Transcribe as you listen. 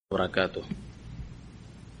وبركاته.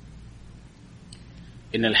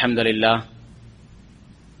 إن الحمد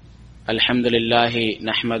لله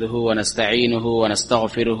نحمده ونستعينه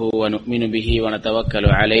ونستغفره ونؤمن به ونتوكل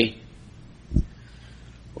عليه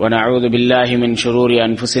ونعوذ بالله من شرور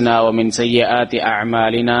أنفسنا ومن سيئات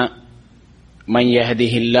أعمالنا من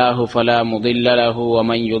يهده الله فلا مضل له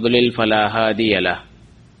ومن يضلل فلا هادي له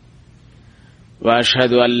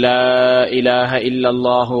وأشهد أن لا إله إلا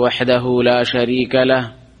الله وحده لا شريك له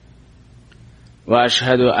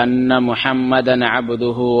وأشهد أن محمدا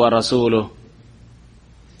عبده ورسوله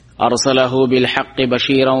أرسله بالحق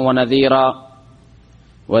بشيرا ونذيرا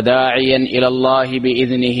وداعيا إلى الله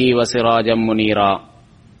بإذنه وسراجا منيرا.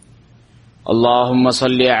 اللهم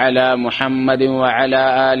صل على محمد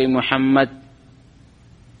وعلى آل محمد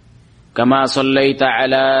كما صليت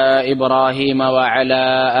على إبراهيم وعلى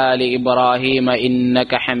آل إبراهيم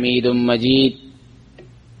إنك حميد مجيد.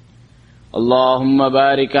 اللهم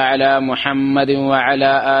بارك على محمد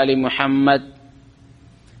وعلى آل محمد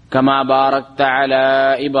كما باركت على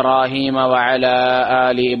إبراهيم وعلى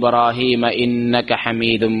آل إبراهيم إنك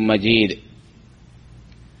حميد مجيد.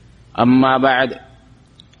 أما بعد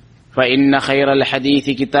فإن خير الحديث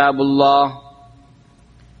كتاب الله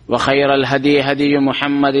وخير الهدي هدي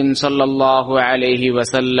محمد صلى الله عليه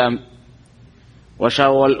وسلم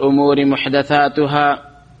وشر الأمور محدثاتها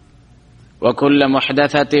وكل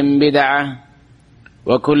محدثة بدعة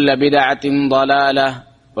وكل بدعة ضلالة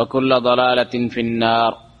وكل ضلالة في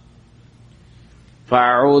النار.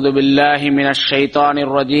 فأعوذ بالله من الشيطان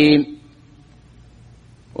الرجيم.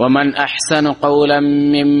 ومن أحسن قولا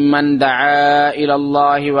ممن دعا إلى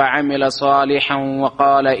الله وعمل صالحا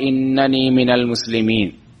وقال إنني من المسلمين.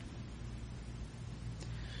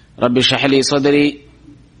 رب اشرح لي صدري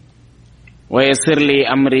ويسر لي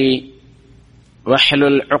أمري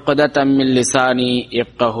واحلل عقدة من لساني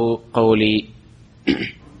يفقهوا قولي.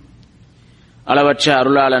 அளவற்ற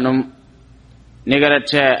அருளாளனும்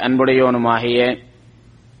நிகரற்ற அன்புடையோனுமாகிய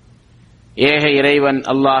ஏக இறைவன்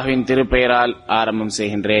அல்லாஹ்வின் திருப்பெயரால் ஆரம்பம்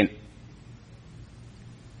செய்கின்றேன்.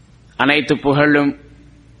 அனைத்து புகழும்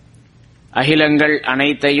அகிலங்கள்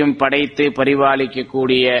அனைத்தையும் படைத்து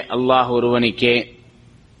பரிபாலிக்கக்கூடிய அல்லாஹ் ஒருவனுக்கே.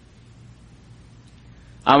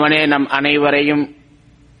 அவனே நம் அனைவரையும்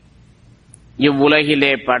இவ்வுலகிலே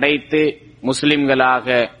படைத்து முஸ்லிம்களாக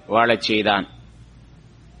வாழச் செய்தான்.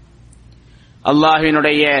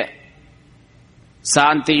 அல்லாஹ்வினுடைய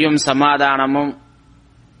சாந்தியும் சமாதானமும்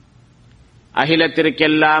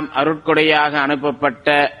அகிலத்திற்கெல்லாம் அருட்கொடையாக அனுப்பப்பட்ட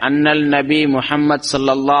அன்னல் நபி முஹம்மது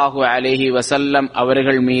ஸல்லல்லாஹு அலைஹி வஸல்லம்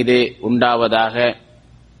அவர்கள் மீது உண்டாவதாக.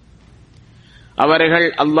 அவர்கள்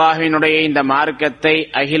அல்லாஹ்வினுடைய இந்த மார்க்கத்தை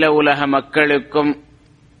அகில உலக மக்களுக்கும்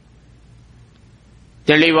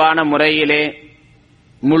தெளிவான முறையிலே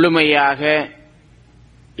முழுமையாக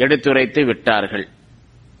எடுத்துரைத்து விட்டார்கள்.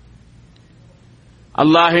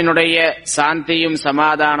 அல்லாஹ்வினுடைய சாந்தியும்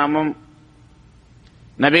சமாதானமும்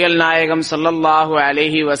நபிகள் நாயகம் ஸல்லல்லாஹு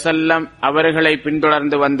அலைஹி வஸல்லம் அவர்களை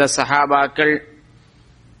பின்தொடர்ந்து வந்த சஹாபாக்கள்,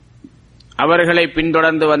 அவர்களை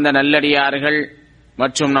பின்தொடர்ந்து வந்த நல்லடியார்கள்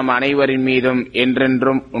மற்றும் நம் அனைவரின் மீதும்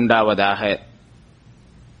என்றென்றும் உண்டாவதாக.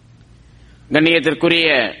 கண்ணியத்திற்குரிய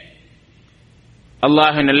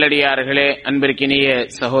அல்லாஹ் நல்லடியார்களே, அன்பிற்கினிய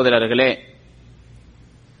சகோதரர்களே,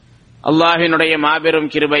 அல்லாஹ்வினுடைய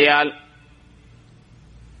மாபெரும் கிருபையால்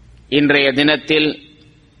இன்றைய தினத்தில்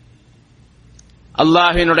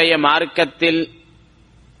அல்லாஹ்வினுடைய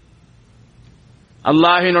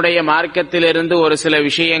மார்க்கத்திலிருந்து ஒரு சில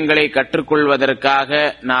விஷயங்களை கற்றுக்கொள்வதற்காக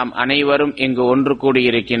நாம் அனைவரும் இங்கு ஒன்று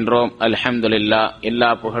கூடியிருக்கின்றோம். அல்ஹம்துலில்லாஹ், எல்லா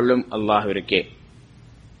புகழும் அல்லாஹ்விற்கே.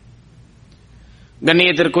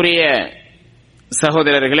 கண்ணியத்திற்குரிய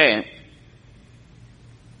சகோதரர்களே,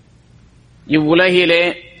 இவ்வுலகிலே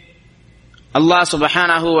அல்லாஹ்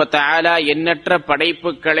சுப்ஹானஹு வ தஆலா எண்ணற்ற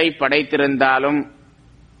படைப்புகளை படைத்திருந்தாலும்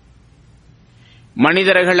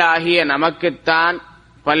மனிதர்களாகிய நமக்குத்தான்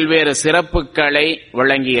பல்வேறு சிறப்புகளை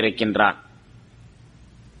வழங்கியிருக்கின்றான்.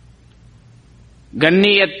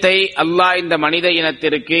 கண்ணியத்தை அல்லாஹ் இந்த மனித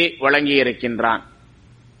இனத்திற்கு வழங்கியிருக்கின்றான்.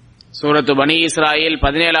 சூரத்து பனி இஸ்ராயில்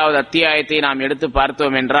 17வது அத்தியாயத்தை நாம் எடுத்து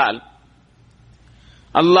பார்த்தோம் என்றால்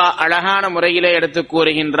அல்லாஹ் அழகான முறையிலே எடுத்து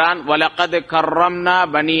கூறுகின்றான், வலகத் கர்ரம்னா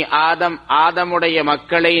பனி ஆதம், ஆதமுடைய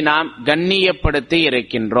மக்களை நாம் கண்ணியப்படுத்தி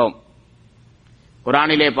இருக்கின்றோம்.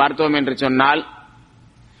 குர்ஆனிலே பார்த்தோம் என்று சொன்னால்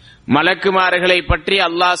மலக்குமார்களை பற்றி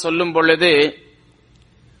அல்லாஹ் சொல்லும் பொழுது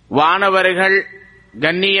வானவர்கள்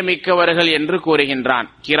கண்ணியமிக்கவர்கள் என்று கூறுகின்றான்.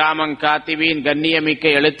 கிராமங் காத்திபீன், கண்ணியமிக்க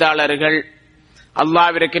எழுத்தாளர்கள்,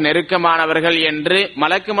 அல்லாஹ்விற்கு நெருக்கமானவர்கள் என்று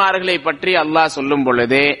மலக்குமார்களை பற்றி அல்லாஹ் சொல்லும்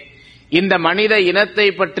பொழுது இந்த மனித இனத்தை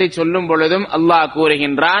பற்றி சொல்லும் பொழுதும் அல்லாஹ்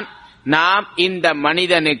கூறுகின்றான், நாம் இந்த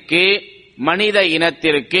மனிதனுக்கு மனித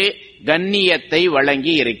இனத்திற்கு கண்ணியத்தை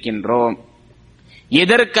வழங்கி இருக்கின்றோம்.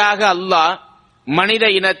 எதற்காக அல்லாஹ் மனித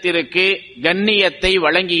இனத்திற்கு கண்ணியத்தை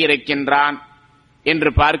வழங்கி இருக்கின்றான் என்று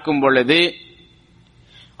பார்க்கும் பொழுது,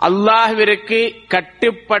 அல்லாஹ்விற்கு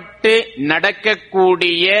கட்டுப்பட்டு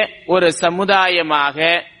நடக்கக்கூடிய ஒரு சமுதாயமாக,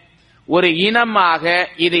 ஒரு இனமாக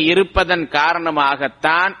இது இருப்பதன்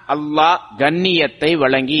காரணமாகத்தான் அல்லாஹ் கண்ணியத்தை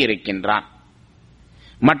வழங்கி இருக்கின்றான்.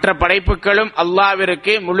 மற்ற படைப்புகளும்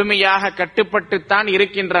அல்லாஹ்விற்கு முழுமையாக கட்டுப்பட்டுத்தான்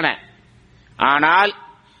இருக்கின்றன. ஆனால்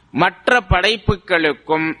மற்ற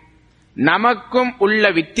படைப்புகளுக்கும் நமக்கும் உள்ள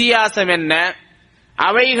வித்தியாசம் என்ன?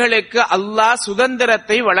 அவைகளுக்கு அல்லாஹ்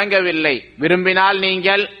சுதந்திரத்தை வழங்கவில்லை. விரும்பினால்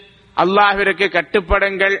நீங்கள் அல்லாஹ்விற்கு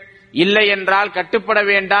கட்டுப்படுங்கள், இல்லை என்றால் கட்டுப்பட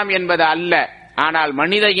வேண்டாம் என்பது அல்ல. ஆனால்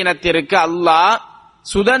மனித இனத்திற்கு அல்லாஹ்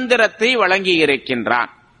சுதந்திரத்தை வழங்கி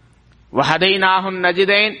இருக்கின்றான். வஹதைனாஹும்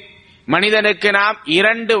நஜ்தைன், மனிதனுக்கு நாம்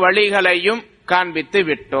 2 வழிகளையும் காண்பித்து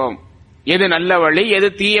விட்டோம். எது நல்ல வழி, எது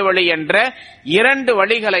தீய வழி என்ற 2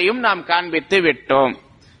 வழிகளையும் நாம் காண்பித்து விட்டோம்.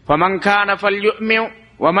 ஃபமன் கான ஃபல்யுமின்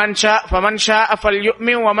வமன் ஷாஅ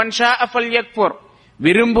ஃபல்யுமின் வமன் ஷாஅ ஃபல்யக்ஃபுர்.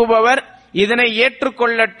 விரும்புபவர் இதனை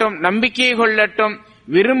ஏற்றுக்கொள்ளட்டும், நம்பிக்கை கொள்ளட்டும்,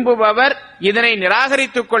 விரும்புபவர் இதனை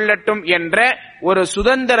நிராகரித்துக் கொள்ளட்டும் என்ற ஒரு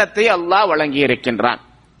சுதந்திரத்தை அல்லாஹ் வழங்கி இருக்கின்றான்.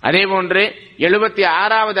 அதே போன்று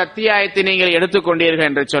 76வது அத்தியாயத்தை நீங்கள் எடுத்துக்கொண்டீர்கள்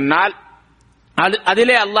என்று சொன்னால்,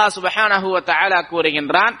 அதிலே அல்லாஹ் சுப்ஹானஹு வ தஆலா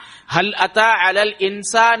கூறுகின்றான், ஹல் அத்தா அலல்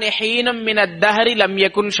இன்சானி ஹீனும் மினத் தஹரி லம்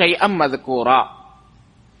யகுன் ஷைஅம் மذ்கூரா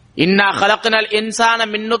இன்னா خلقنال இன்சான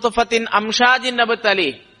மின் நுத்ஃபத்தின் அம்ஷாஜின் நப்தலி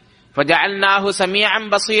ஃபஜஅல்நாஹு ஸமீஅன்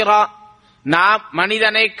பஸீரா. நாம்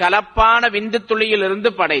மனிதனை கலப்பான விந்து துளியிலிருந்து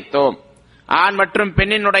படைத்தோம். ஆண் மற்றும்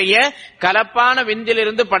பெண்ணினுடைய கலப்பான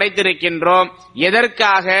விந்திலிருந்து படைத்திருக்கின்றோம்.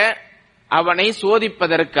 எதற்காக? அவனை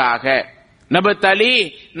சோதிப்பதற்காக. நபுதலி,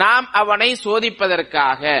 நாம் அவனை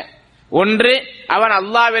சோதிப்பதற்காக. ஒன்று, அவன்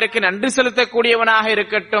அல்லாஹ்விற்கு நன்றி செலுத்தக்கூடியவனாக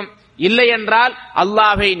இருக்கட்டும், இல்லை என்றால்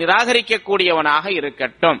அல்லாஹ்வை நிராகரிக்கக்கூடியவனாக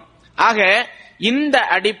இருக்கட்டும். ஆக இந்த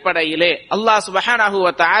அடிப்படையிலே அல்லாஹ் சுப்ஹானஹு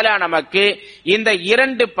வ தஆலா நமக்கு இந்த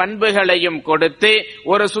 2 பண்புகளையும் கொடுத்து,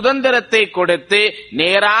 ஒரு சுதந்திரத்தை கொடுத்து,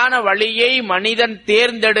 நேரான வழியை மனிதன்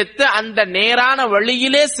தேர்ந்தெடுத்து அந்த நேரான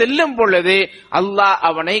வழியிலே செல்லும் பொழுது அல்லாஹ்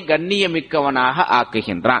அவனை கண்ணியமிக்கவனாக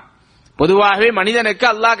ஆக்குகின்றான். பொதுவாகவே மனிதனுக்கு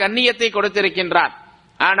அல்லாஹ் கண்ணியத்தை கொடுத்திருக்கின்றான்.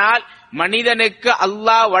 ஆனால் மனிதனுக்கு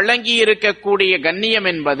அல்லாஹ் வழங்கி இருக்கக்கூடிய கண்ணியம்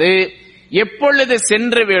என்பது எப்பொழுது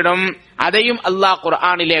சென்றுவிடும், அதையும் அல்லாஹ்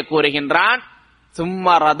குர்ஆனிலே கூறுகின்றான்.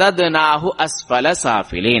 சும்ம ரதத்னாஹு அஸ்ஃபல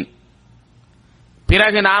சாஃபிலீன்.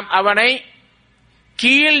 பிறகு நாம் அவனை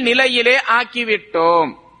கீழ் நிலையிலே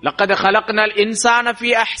ஆக்கிவிட்டோம். லக்கத் ஹலக்னல் இன்சான ஃபீ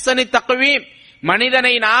அஹ்ஸனி தக்வீம்.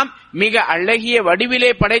 மனிதனை நாம் மிக அழகிய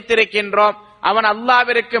வடிவிலே படைத்திருக்கின்றோம். அவன்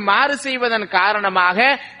அல்லாஹ்விற்கு மாறு செய்வதன் காரணமாக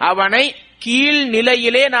அவனை கீழ்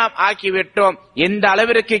நிலையிலே நாம் ஆக்கிவிட்டோம். எந்த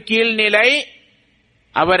அளவிற்கு கீழ்நிலை?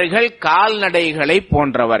 அவர்கள் கால்நடைகளை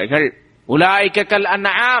போன்றவர்கள். உலாயிக கல்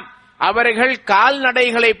அன்ஆம், அவர்கள்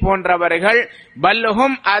கால்நடைகளை போன்றவர்கள்.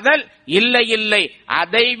 பல்ஹும் அதல், இல்லை இல்லை,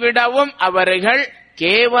 அதைவிடவும் அவர்கள்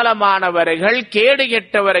கேவலமானவர்கள், கேடு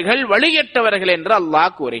கெட்டவர்கள், வழிகெட்டவர்கள் என்று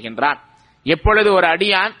அல்லாஹ் கூறுகின்றான். எப்பொழுது ஒரு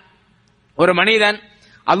அடியான், ஒரு மனிதன்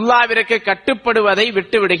அல்லாஹ்விற்கு கட்டுப்படுவதை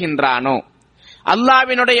விட்டு விடுகின்றானோ,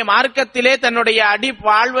 அல்லாஹ்வினுடைய மார்க்கத்திலே தன்னுடைய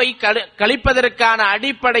வாழ்வை கழிப்பதற்கான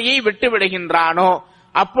அடிப்படையை விட்டு விடுகின்றானோ,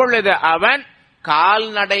 அப்பொழுது அவன்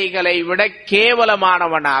கால்நடைகளை விட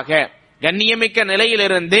கேவலமானவனாக, கண்ணியமிக்க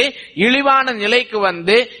நிலையிலிருந்து இழிவான நிலைக்கு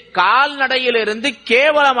வந்து கால்நடையிலிருந்து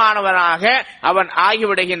கேவலமானவனாக அவன்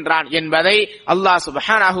ஆகிவிடுகின்றான் என்பதை அல்லாஹ்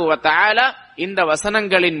சுப்ஹானஹு வ தஆலா இந்த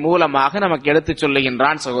வசனங்களின் மூலமாக நமக்கு எடுத்துச்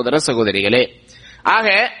சொல்லுகின்றான். சகோதர சகோதரிகளே, ஆக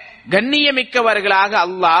கண்ணியமிக்கவர்களாக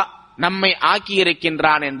அல்லாஹ் நம்மை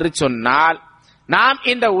ஆக்கியிருக்கின்றான் என்று சொன்னால், நாம்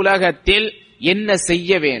இந்த உலகத்தில் என்ன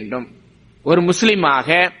செய்ய வேண்டும்? ஒரு முஸ்லிமாக,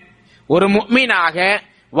 ஒரு முஃமினாக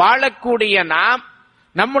வாழக்கூடிய நாம்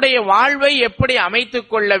நம்முடைய வாழ்வை எப்படி அமைத்துக்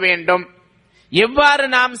கொள்ள வேண்டும், எவ்வாறு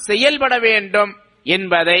நாம் செயல்பட வேண்டும்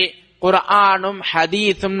என்பதை குர்ஆனும்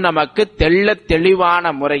ஹதீஸும் நமக்கு தெள்ளத்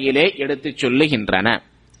தெளிவான முறையிலே எடுத்துச் சொல்லுகின்றன.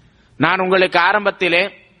 நான் உங்களுக்கு ஆரம்பத்திலே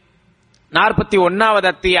 41வது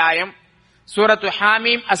அத்தியாயம் சூரத்து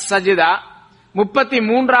ஹாமீம் அஸ்-சஜ்தா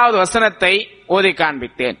 33வது வசனத்தை ஓதி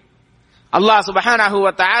காண்பித்தேன். அல்லாஹ் சுப்ஹானஹு வ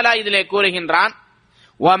தஆலா இதிலே கூறுகின்றான்,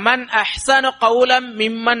 வமன் அஹ்ஸனு கௌலம்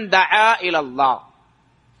மிம்மன் தஆ இலல்லாஹ்.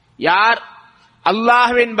 யார்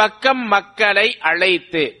அல்லாஹ்வின் பக்கம் மக்களை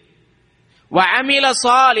அழைத்து, வஅமில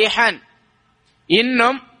ஸாலிஹன்,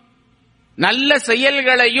 இன்னும் நல்ல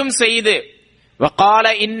செயல்களையும் செய்து, வகால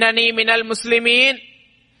இன்னனி மினல் முஸ்லிமீன்,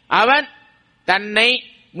 அவன் தன்னை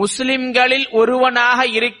முஸ்லிம்களில் ஒருவனாக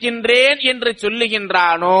இருக்கின்றேன் என்று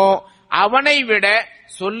சொல்லுகின்றானோ, அவனை விட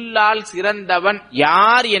சொல்லால் சிறந்தவன்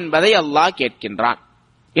யார் என்பதை அல்லாஹ் கேட்கின்றான்.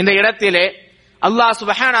 இந்த இடத்திலே அல்லாஹ்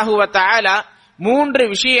சுப்ஹானஹு வ தஆலா 3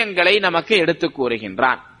 விஷயங்களை நமக்கு எடுத்து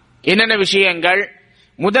கூறுகின்றான். என்னென்ன விஷயங்கள்?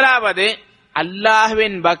 முதலாவது,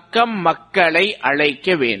 அல்லாஹ்வின் பக்கம் மக்களை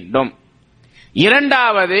அழைக்க வேண்டும்.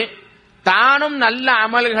 இரண்டாவது, தானும் நல்ல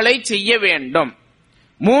அமல்களை செய்ய வேண்டும்.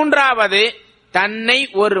 மூன்றாவது, தன்னை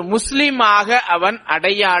ஒரு முஸ்லிமாக அவன்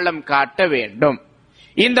அடையாளம் காட்ட வேண்டும்.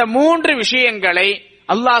 இந்த 3 விஷயங்களை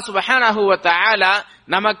அல்லாஹ் சுப்ஹானஹு வ தஆலா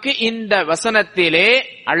நமக்கு இந்த வசனத்திலே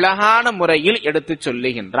அழகான முறையில் எடுத்து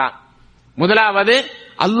சொல்லுகின்றான். முதலாவது,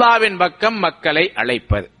 அல்லாஹ்வின் பக்கம் மக்களை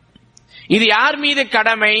அழைப்பது. இது யார் மீது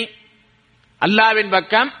கடமை? அல்லாஹ்வின்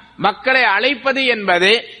பக்கம் மக்களை அழைப்பது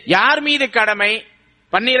என்பது யார் மீது கடமை?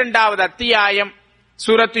 12வது அத்தியாயம்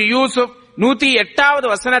சூரத்து யூசுப் 108வது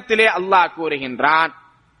வசனத்திலே அல்லாஹ் கூறுகின்றான்,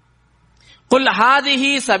 குல்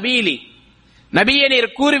ஹாதிஹி சபீலி, நபியே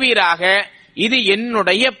நீர் கூறுவீராக, இது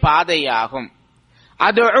என்னுடைய பாதையாகும்.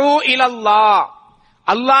 அதுஉ இலல்லாஹ்,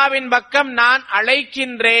 அல்லாஹ்வின் பக்கம் நான்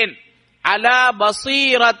அழைக்கின்றேன். அலா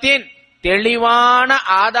பஸீரத்தின், தெளிவான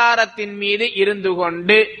ஆதாரத்தின் மீது இருந்து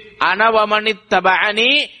கொண்டு,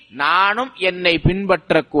 அனவமனித்தபஅனி, நானும் என்னை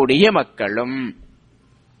பின்பற்றக்கூடிய மக்களும்.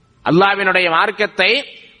 அல்லாஹ்வினுடைய மார்க்கத்தை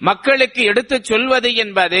மக்களுக்கு எடுத்து சொல்வது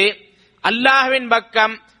என்பது, அல்லாஹ்வின்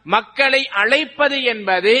பக்கம் மக்களை அழைப்பது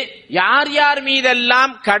என்பது யார் யார்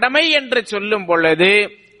மீதெல்லாம் கடமை என்று சொல்லும் பொழுது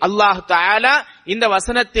அல்லாஹ் தஆலா இந்த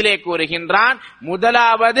வசனத்திலே கூறுகின்றான்,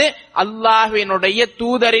 முதலாவது அல்லாஹ்வினுடைய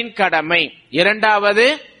தூதரின் கடமை, இரண்டாவது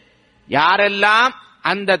யாரெல்லாம்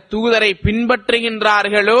அந்த தூதரை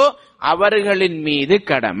பின்பற்றுகின்றார்களோ அவர்களின் மீது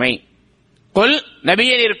கடமை. குல்,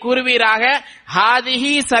 நபியே நீர் கூறுவீராக,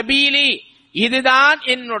 ஹாதிஹி சபீலி, இதுதான்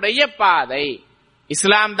என்னுடைய பாதை,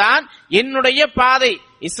 இஸ்லாம் தான் என்னுடைய பாதை,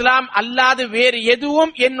 இஸ்லாம் அல்லாது வேறு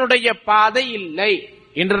எதுவும் என்னுடைய பாதை இல்லை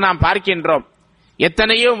என்று நாம் பார்க்கின்றோம்.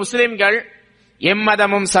 எத்தனையோ முஸ்லிம்கள்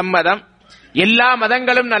எம்மதமும் சம்மதம், எல்லா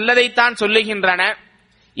மதங்களும் நல்லதைத்தான் சொல்லுகின்றன,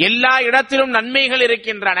 எல்லா இடத்திலும் நன்மைகள்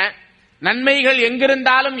இருக்கின்றன, நன்மைகள்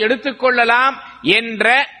எங்கிருந்தாலும் எடுத்துக்கொள்ளலாம் என்ற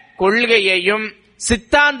கொள்கையையும்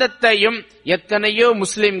சித்தாந்தத்தையும் எத்தனையோ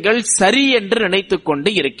முஸ்லிம்கள் சரி என்று நினைத்துக் கொண்டு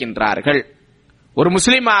இருக்கின்றார்கள். ஒரு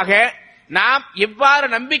முஸ்லிமாக நாம் எவ்வாறு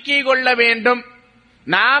நம்பிக்கை கொள்ள வேண்டும்?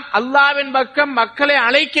 நாம் அல்லாஹ்வின் பக்கம் மக்களை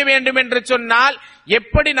அழைக்க வேண்டும் என்று சொன்னால்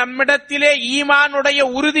எப்படி நம்மிடத்திலே ஈமானுடைய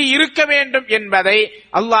உறுதி இருக்க வேண்டும் என்பதை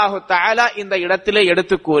அல்லாஹு தஆலா இந்த இடத்திலே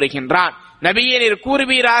எடுத்து கூறுகின்றான். நபியே நீர்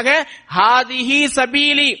கூறுவீராக, ஹாதிஹி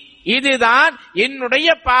சபீலி, இதுதான் என்னுடைய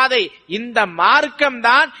பாதை, இந்த மார்க்கம்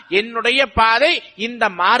தான் என்னுடைய பாதை, இந்த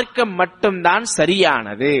மார்க்கம் மட்டும்தான்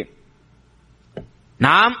சரியானது.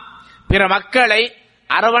 நாம் பிற மக்களை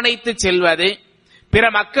அரவணைத்து செல்வது, பிற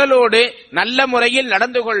மக்களோடு நல்ல முறையில்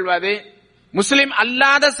நடந்து கொள்வது, முஸ்லிம்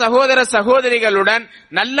அல்லாத சகோதர சகோதரிகளுடன்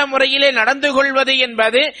நல்ல முறையிலே நடந்து கொள்வது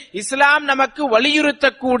என்பது இஸ்லாம் நமக்கு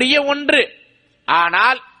வலியுறுத்தக்கூடிய ஒன்று.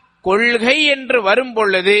 ஆனால் கொள்கை என்று வரும்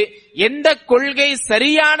பொழுது எந்த கொள்கை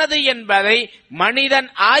சரியானது என்பதை மனிதன்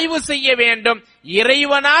ஆய்வு செய்ய வேண்டும்.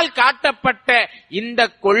 இறைவனால் காட்டப்பட்ட இந்த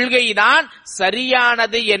கொள்கைதான்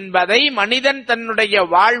சரியானது என்பதை மனிதன் தன்னுடைய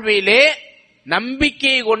வாழ்விலே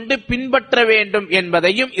நம்பிக்கை கொண்டு பின்பற்ற வேண்டும்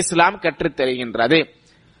என்பதையும் இஸ்லாம் கற்றுத் தருகின்றது.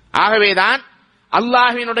 ஆகவேதான்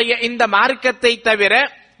அல்லாஹ்வினுடைய இந்த மார்க்கத்தை தவிர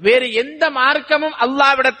வேறு எந்த மார்க்கமும்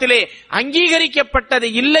அல்லாஹ்விடத்திலே அங்கீகரிக்கப்பட்டது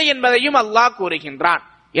இல்லை என்பதையும் அல்லாஹ் கூறுகின்றான்.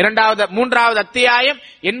 3வது அத்தியாயம்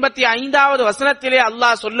 85வது வசனத்திலே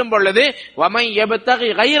அல்லாஹ் சொல்லும் பொழுது, வமை யப்தகி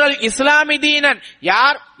கைரல் இஸ்லாமி தீனன்,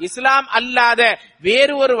 யார் இஸ்லாம் அல்லாத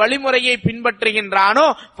வேறு ஒரு வழிமுறையை பின்பற்றுகின்றானோ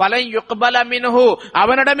ஃபலன் யுக்பல மின்ஹு,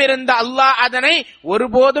 அவனிடமிருந்து அல்லாஹ் அதனை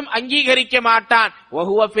ஒருபோதும் அங்கீகரிக்க மாட்டான்.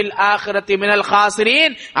 வஹுவ ஃபில் ஆখিরাতি மினல்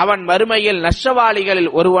காசிரீன், அவன் மறுமையில்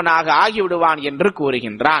நஷ்டவாளிகளில் ஒருவனாக ஆகிவிடுவான் என்று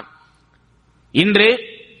கூறுகின்றான். இன்று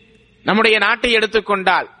நம்முடைய நாட்டை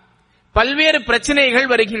எடுத்துக்கொண்டால் பல்வேறு பிரச்சனைகள்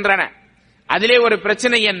வருகின்றன. அதிலே ஒரு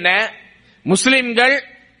பிரச்சனை என்ன? முஸ்லிம்கள்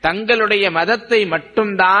தங்களுடைய மதத்தை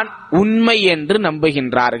மட்டும்தான் உண்மை என்று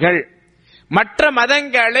நம்புகின்றார்கள், மற்ற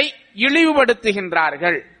மதங்களை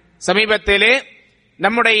இழிவுபடுத்துகின்றார்கள். சமீபத்திலே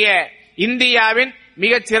நம்முடைய இந்தியாவின்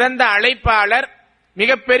மிகச்சிறந்த அழைப்பாளர்,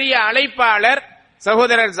 மிகப்பெரிய அழைப்பாளர்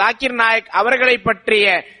சகோதரர் ஜாக்கிர் நாயக் அவர்களை பற்றிய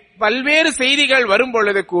பல்வேறு செய்திகள் வரும்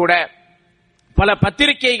பொழுது கூட பல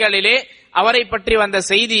பத்திரிகைகளிலே அவரை பற்றி வந்த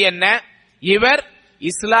செய்தி என்ன? இவர்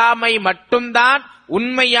இஸ்லாமை மட்டும்தான்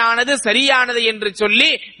உண்மையானது சரியானது என்று சொல்லி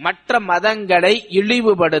மற்ற மதங்களை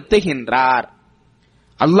இழிவுபடுத்துகின்றார்.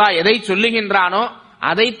 அல்லாஹ் எதை சொல்லுகின்றானோ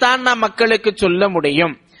அதைத்தான் நாம் மக்களுக்கு சொல்ல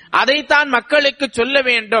முடியும், அதைத்தான் மக்களுக்கு சொல்ல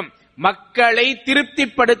வேண்டும். மக்களை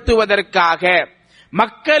திருப்திப்படுத்துவதற்காக,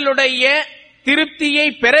 மக்களுடைய திருப்தியை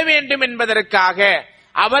பெற வேண்டும் என்பதற்காக,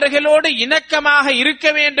 அவர்களோடு இணக்கமாக இருக்க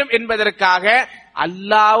வேண்டும் என்பதற்காக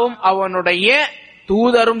அல்லாஹ்வும் அவனுடைய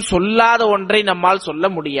தூதரும் சொல்லாத ஒன்றை நம்மால் சொல்ல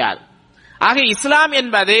முடியாது. ஆக இஸ்லாம்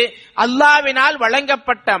என்பது அல்லாஹ்வினால்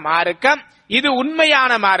வழங்கப்பட்ட மார்க்கம். இது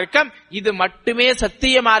உண்மையான மார்க்கம். இது மட்டுமே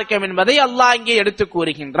சத்திய மார்க்கம் என்பதை அல்லாஹ் இங்கே எடுத்து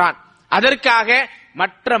கூறுகின்றான். அதற்காக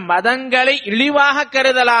மற்ற மதங்களை இழிவாக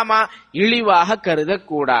கருதலாமா? இழிவாக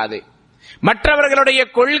கருதக்கூடாது. மற்றவர்களுடைய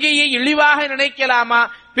கொள்கையை இழிவாக நினைக்கலாமா?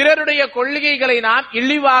 பிறருடைய கொள்கைகளை நாம்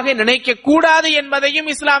இழிவாக நினைக்க கூடாது என்பதையும்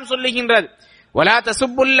இஸ்லாம் சொல்லுகின்றது. வலா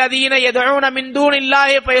தசுப்புல்லதீன யதுஊன மின்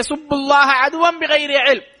தூனில்லாஹி ஃபயசுப்புல்லாஹ அதுவம் பிகைரி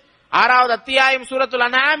இல்ம். 6வது அத்தியாயம் சூரத்துல்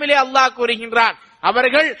அன்ஆமிலே அல்லாஹ் கூறுகின்றான்,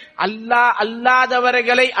 அவர்கள் அல்லாஹ்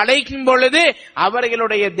அல்லாதவர்களை அழைக்கும் பொழுது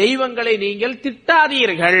அவர்களுடைய தெய்வங்களை நீங்கள்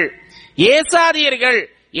திட்டாதீர்கள், ஏசாதீர்கள்.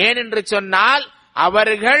 ஏனென்று சொன்னால்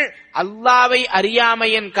அவர்கள் அல்லாஹ்வை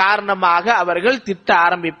அறியாமையின் காரணமாக அவர்கள் திட்ட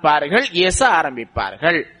ஆரம்பிப்பார்கள், ஏச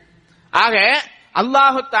ஆரம்பிப்பார்கள். ஆக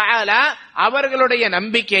அல்லாஹு தஆலா அவர்களுடைய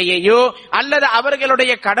நம்பிக்கையையோ அல்லது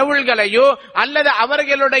அவர்களுடைய கடவுள்களையோ அல்லது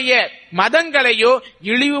அவர்களுடைய மதங்களையோ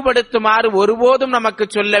இழிவுபடுத்துமாறு ஒருபோதும் நமக்கு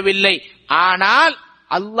சொல்லவில்லை. ஆனால்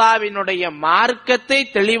அல்லாஹ்வினுடைய மார்க்கத்தை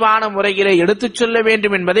தெளிவான முறையிலே எடுத்துச் சொல்ல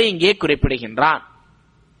வேண்டும் என்பதை இங்கே குறிப்பிடுகின்றான்.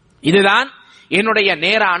 இதுதான் என்னுடைய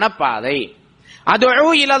நேரான பாதை.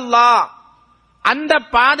 அதுஉ இலல்லாஹ், அந்த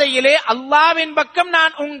பாதையிலே அல்லாஹ்வின் பக்கம்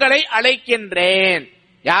நான் உங்களை அழைக்கின்றேன்.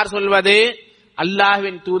 யார் சொல்வது?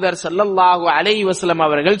 அல்லாஹ்வின் தூதர் ஸல்லல்லாஹு அலைஹி வஸல்லம்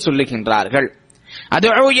அவர்கள் சொல்லுகின்றார்கள்.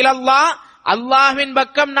 அதுஉ இலல்லாஹ், அல்லாஹ்வின்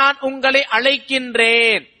பக்கம் நான் உங்களை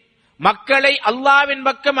அழைக்கின்றேன். மக்களை அல்லாஹ்வின்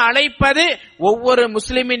பக்கம் அழைப்பது ஒவ்வொரு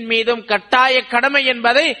முஸ்லிமின் மீதும் கட்டாய கடமை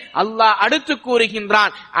என்பதை அல்லாஹ் அடுத்து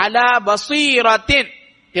கூறுகின்றான். அலா பஸீரத்தின்,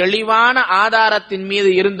 தெளிவான ஆதாரத்தின்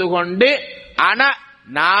மீது இருந்து கொண்டு,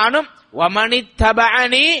 நானும்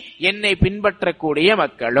வமனித்தபஅனி, என்னை பின்பற்றக்கூடிய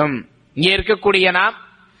மக்களும். இங்கே இருக்கக்கூடிய நாம்,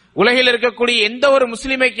 உலகில் இருக்கக்கூடிய எந்த ஒரு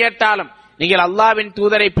முஸ்லிமை கேட்டாலும் நீங்கள் அல்லாஹ்வின்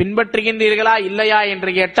தூதரை பின்பற்றுகின்றீர்களா இல்லையா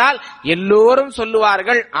என்று கேட்டால் எல்லோரும்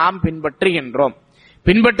சொல்லுவார்கள், ஆம் பின்பற்றுகின்றோம்.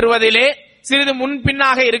 பின்பற்றுவதிலே சிறிது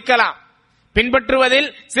முன்பின்னாக இருக்கலாம். பின்பற்றுவதில்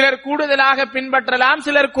சிலர் கூடுதலாக பின்பற்றலாம்,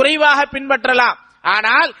 சிலர் குறைவாக பின்பற்றலாம்.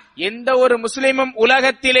 ஆனால் எந்த ஒரு முஸ்லிமும்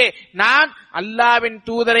உலகத்திலே நான் அல்லாஹ்வின்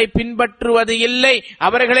தூதரை பின்பற்றுவது இல்லை,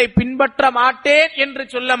 அவர்களை பின்பற்ற மாட்டேன் என்று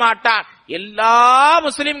சொல்ல மாட்டான். எல்லா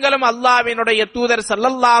முஸ்லிம்களும் அல்லாஹ்வினுடைய தூதர்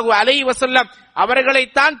ஸல்லல்லாஹு அலைஹி வஸல்லம்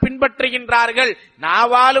அவர்களைத்தான் பின்பற்றுகின்றார்கள்.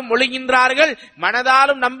 நாவாலும் மொழிகின்றார்கள்,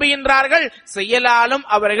 மனதாலும் நம்புகின்றார்கள், செயலாலும்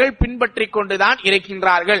அவர்கள் பின்பற்றிக் கொண்டுதான்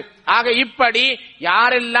இருக்கின்றார்கள். ஆக இப்படி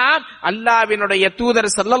யாரெல்லாம் அல்லாஹ்வினுடைய தூதர்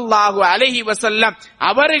ஸல்லல்லாஹு அலைஹி வஸல்லம்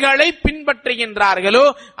அவர்களை பின்பற்றுகின்றார்களோ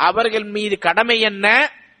அவர்கள் மீது கடமை என்ன?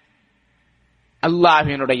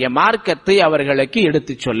 அல்லாஹ்வினுடைய மார்க்கத்தை அவர்களுக்கு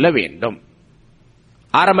எடுத்துச் சொல்ல வேண்டும்.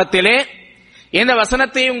 ஆரம்பத்திலே இந்த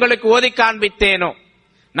வசனத்தை உங்களுக்கு ஓதி காண்பித்தேனோ,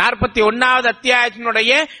 41வது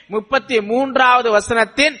அத்தியாயத்தினுடைய 33வது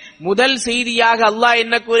வசனத்தின் முதல் செய்தியாக அல்லாஹ்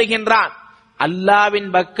என்ன கூறுகின்றான்? அல்லாஹ்வின்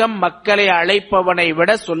பக்கம் மக்களை அழைப்பவனை விட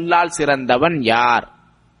சொல்லால் சிறந்தவன் யார்?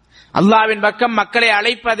 அல்லாஹ்வின் பக்கம் மக்களை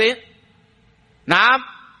அழைப்பது நாம்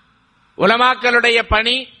உலமாக்களுடைய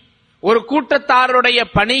பணி, ஒரு கூட்டத்தாருடைய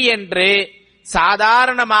பணி என்று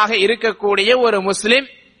சாதாரணமாக இருக்கக்கூடிய ஒரு முஸ்லிம்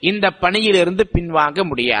இந்த பணியிலிருந்து பின்வாங்க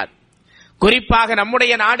முடியாது. குறிப்பாக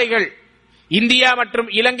நம்முடைய நாடுகள் இந்தியா மற்றும்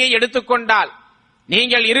இலங்கை எடுத்துக்கொண்டால்,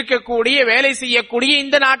 நீங்கள் இருக்கக்கூடிய வேலை செய்யக்கூடிய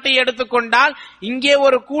இந்த நாட்டை எடுத்துக்கொண்டால், இங்கே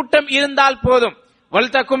ஒரு கூட்டம் இருந்தால் போதும்.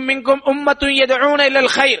 வல்தகும் மின்கும் உம்மத்துன் யதுஊன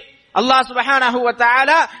இலல் கைர். அல்லாஹ் சுப்ஹானஹு வ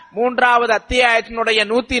தஆலா 3வது அத்தியாயத்தினுடைய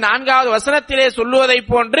 104வது வசனத்திலே சொல்லுவதை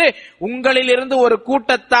போன்று, உங்களிலிருந்து ஒரு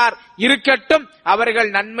கூட்டத்தார் இருக்கட்டும்,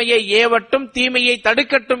 அவர்கள் நன்மையை ஏவட்டும், தீமையை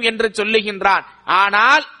தடுக்கட்டும் என்று சொல்லுகின்றான்.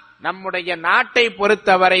 ஆனால் நம்முடைய நாட்டை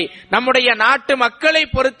பொறுத்தவரை, நம்முடைய நாட்டு மக்களை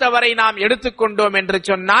பொறுத்தவரை நாம் எடுத்துக்கொண்டோம் என்று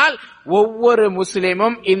சொன்னால், ஒவ்வொரு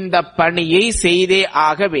முஸ்லிமும் இந்த பணியை செய்தே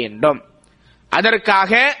ஆக வேண்டும்.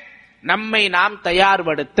 அதற்காக நம்மை நாம்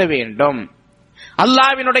தயார்படுத்த வேண்டும்.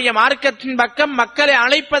 அல்லாஹ்வினுடைய மார்க்கத்தின் பக்கம் மக்களை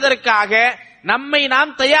அழைப்பதற்காக நம்மை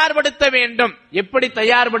நாம் தயார்படுத்த வேண்டும். எப்படி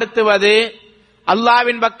தயார்படுத்துவது?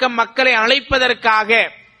 அல்லாஹ்வின் பக்கம் மக்களை அழைப்பதற்காக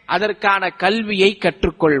அதற்கான கல்வியை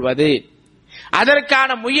கற்றுக்கொள்வது, அதற்கான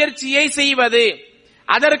முயற்சியை செய்வது,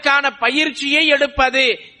 அதற்கான பயிற்சியை எடுப்பது,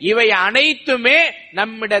 இவை அனைத்துமே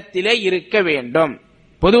நம்மிடத்திலே இருக்க வேண்டும்.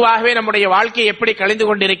 பொதுவாகவே நம்முடைய வாழ்க்கை எப்படி கழிந்து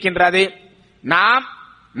கொண்டிருக்கின்றது? நாம்,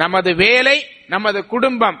 நமது வேலை, நமது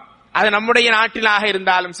குடும்பம், அது நம்முடைய நாட்டிலாக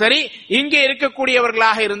இருந்தாலும் சரி, இங்கே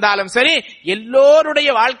இருக்கக்கூடியவர்களாக இருந்தாலும் சரி, எல்லோருடைய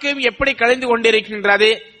வாழ்க்கையும் எப்படி கழிந்து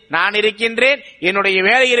கொண்டிருக்கின்றது? நான் இருக்கின்றேன், என்னுடைய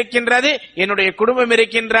வேலை இருக்கின்றது, என்னுடைய குடும்பம்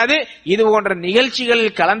இருக்கின்றது, இது போன்ற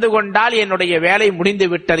நிகழ்ச்சிகளில் கலந்து கொண்டால் என்னுடைய வேலை முடிந்து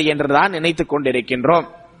விட்டது என்றுதான் நினைத்துக் கொண்டிருக்கின்றோம்.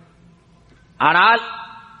 ஆனால்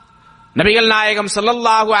நபிகள் நாயகம்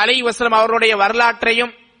ஸல்லல்லாஹு அலைஹி வஸல்லம் அவருடைய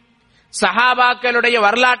வரலாற்றையும் சஹாபாக்களுடைய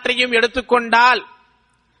வரலாற்றையும் எடுத்துக்கொண்டால்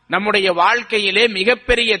நம்முடைய வாழ்க்கையிலே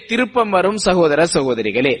மிகப்பெரிய திருப்பம் வரும். சகோதர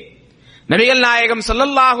சகோதரிகளே, நபிகள் நாயகம்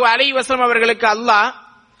ஸல்லல்லாஹு அலைஹி வஸல்லம் அவர்களுக்கு அல்லாஹ்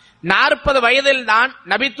 40 வயதில் தான்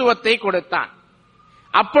நபித்துவத்தை கொடுத்தான்.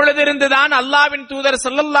 அப்பொழுதிருந்துதான் அல்லாஹ்வின் தூதர்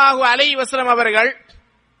ஸல்லல்லாஹு அலைஹி வஸல்லம் அவர்கள்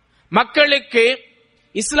மக்களுக்கு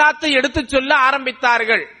இஸ்லாத்தை எடுத்துச் சொல்ல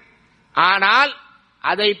ஆரம்பித்தார்கள். ஆனால்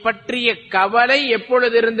அதை பற்றிய கவலை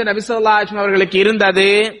எப்பொழுதிருந்து நபி ஸல்லல்லாஹு அலைஹி வஸல்லம் அவர்களுக்கு இருந்தது?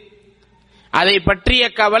 அதை பற்றிய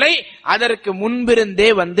கவலை அதற்கு முன்பிருந்தே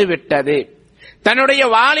வந்து விட்டது. தன்னுடைய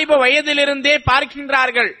வாலிப வயதிலிருந்தே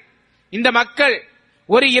பார்க்கின்றார்கள், இந்த மக்கள்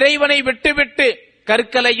ஒரு இறைவனை விட்டுவிட்டு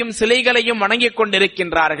கற்களையும் சிலைகளையும் வணங்கிக்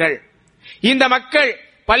கொண்டிருக்கின்றார்கள். இந்த மக்கள்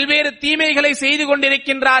பல்வேறு தீமைகளை செய்து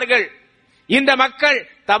கொண்டிருக்கின்றார்கள். இந்த மக்கள்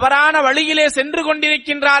தவறான வழியிலே சென்று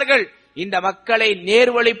கொண்டிருக்கின்றார்கள். இந்த மக்களை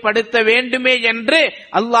நேர்வழிப்படுத்த வேண்டுமே என்று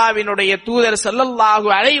அல்லாஹ்வினுடைய தூதர் ஸல்லல்லாஹு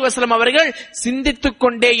அலைஹி வஸல்லம் அவர்கள் சிந்தித்துக்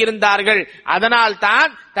கொண்டே இருந்தார்கள். அதனால்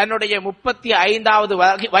தான் தன்னுடைய 35வது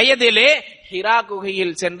வயதிலே ஹிரா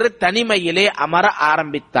குகையில் சென்று தனிமையிலே அமர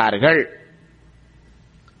ஆரம்பித்தார்கள்.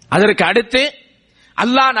 அதற்கு அடுத்து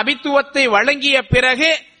அல்லாஹ் நபித்துவத்தை வழங்கிய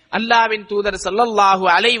பிறகு அல்லாஹ்வின் தூதர் ஸல்லல்லாஹு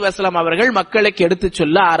அலைஹி வஸல்லம் அவர்கள் மக்களுக்கு எடுத்துச்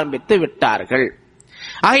சொல்ல ஆரம்பித்து விட்டார்கள்.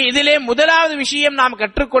 ஆக இதிலே முதலாவது விஷயம் நாம்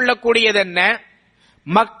கற்றுக்கொள்ளக்கூடியது என்ன?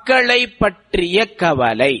 மக்களை பற்றிய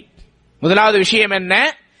கவலை. முதலாவது விஷயம் என்ன?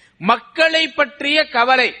 மக்களை பற்றிய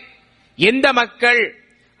கவலை. எந்த மக்கள்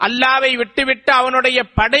அல்லாஹ்வை விட்டுவிட்டு அவனுடைய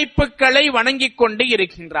படைப்புகளை வணங்கிக் கொண்டு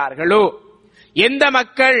இருக்கின்றார்களோ, எந்த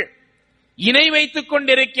மக்கள் இணை வைத்துக்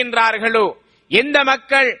கொண்டிருக்கின்றார்களோ, எந்த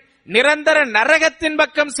மக்கள் நிரந்தர நரகத்தின்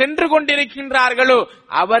பக்கம் சென்று கொண்டிருக்கின்றார்களோ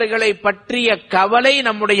அவர்களை பற்றிய கவலை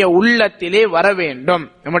நம்முடைய உள்ளத்திலே வர வேண்டும்.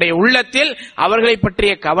 நம்முடைய உள்ளத்தில் அவர்களை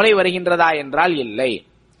பற்றிய கவலை வருகின்றதா என்றால் இல்லை.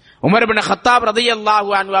 உமர் இப்னு கத்தாப்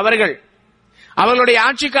ரலியல்லாஹு அன்ஹு அவர்கள் அவர்களுடைய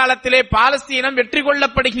ஆட்சி காலத்திலே பாலஸ்தீனம் வெற்றி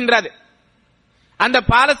கொள்ளப்படுகின்றது. அந்த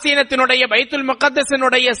பாலஸ்தீனத்தினுடைய பைத்துல்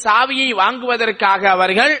முகத்தஸினுடைய சாவியை வாங்குவதற்காக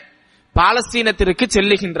அவர்கள் பாலஸ்தீனத்திற்கு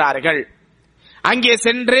செல்லுகின்றார்கள். அங்கே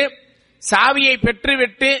சென்று சாவியை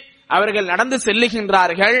பெற்றுவிட்டு அவர்கள் நடந்து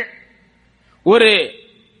செல்லுகின்றார்கள். ஒரு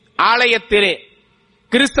ஆலயத்திலே,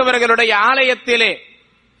 கிறிஸ்தவர்களுடைய ஆலயத்திலே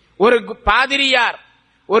ஒரு பாதிரியார்,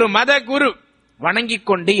 ஒரு மத குரு வணங்கிக்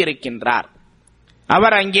கொண்டு இருக்கின்றார்.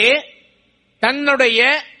 அவர் அங்கே தன்னுடைய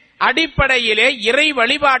அடிப்படையிலே இறை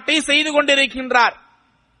வழிபாட்டை செய்து கொண்டிருக்கின்றார்.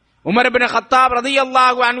 உமர் இப்னு கத்தாப்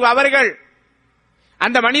ரலியல்லாஹு அன்ஹு அவர்கள்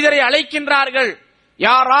அந்த மனிதரை அழைக்கின்றார்கள்.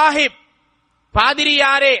 யா ராஹிப்,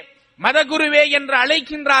 பாதிரியாரே, மதகுருவே என்று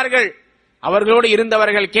அழைக்கின்றார்கள். அவர்களோடு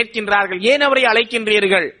இருந்தவர்கள் கேட்கின்றார்கள், ஏன் அவரை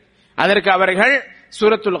அழைக்கின்றீர்கள்? அதற்கு அவர்கள்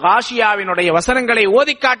சூரத்துல் காஷியாவினுடைய வசனங்களை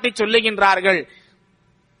ஓதி காட்டி சொல்லுகின்றார்கள்.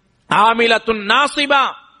 ஆமிலத்துன் நாசிபா,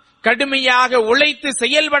 கடுமையாக உழைத்து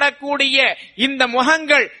செயல்படக்கூடிய இந்த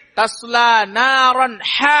முகங்கள், தஸ்லா நாரன்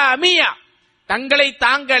ஹாமியா, தங்களை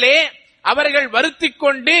தாங்களே அவர்கள் வருத்திக்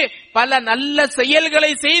கொண்டு பல நல்ல செயல்களை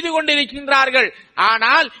செய்து கொண்டிருக்கின்றார்கள்.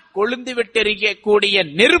 ஆனால் கொழுந்து விட்டிருக்கக்கூடிய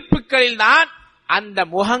நெருப்புகளில் தான் அந்த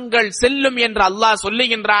முகங்கள் செல்லும் என்று அல்லாஹ்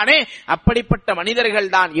சொல்லுகின்றானே, அப்படிப்பட்ட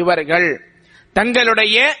மனிதர்கள் தான் இவர்கள்.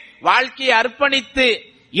 தங்களுடைய வாழ்க்கையை அர்ப்பணித்து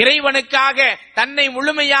இறைவனுக்காக தன்னை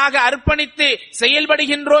முழுமையாக அர்ப்பணித்து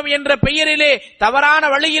செயல்படுகின்றோம் என்ற பெயரிலே தவறான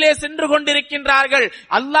வழியிலே சென்று கொண்டிருக்கின்றார்கள்.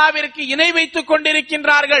 அல்லாஹ்விற்கு இணை வைத்துக்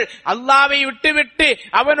கொண்டிருக்கின்றார்கள். அல்லாஹ்வை விட்டுவிட்டு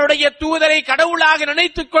அவனுடைய தூதரை கடவுளாக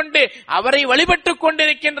நினைத்துக் கொண்டு அவரை வழிபட்டுக்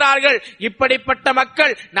கொண்டிருக்கின்றார்கள். இப்படிப்பட்ட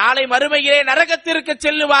மக்கள் நாளை மறுமையிலே நரகத்திற்கு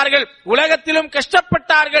செல்லுவார்கள். உலகத்திலும்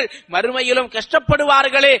கஷ்டப்பட்டார்கள், மறுமையிலும்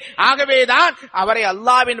கஷ்டப்படுவார்களே. ஆகவேதான் அவரை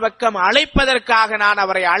அல்லாஹ்வின் பக்கம் அழைப்பதற்காக நான்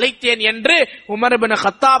அவரை அழைத்தேன் என்று உமர் இப்னு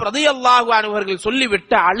கத்தாப் ரலியல்லாஹு அன்ஹு அவர்கள்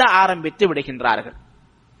சொல்லிவிட்டு அழ ஆரம்பித்து விடுகின்றார்கள்.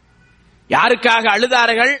 யாருக்காக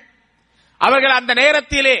அழுதார்கள்? அவர்கள் அந்த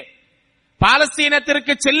நேரத்திலே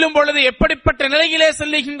பாலஸ்தீனத்திற்கு செல்லும் பொழுது எப்படிப்பட்ட நிலையிலே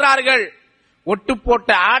செல்லுகின்றார்கள்? ஒட்டு போட்ட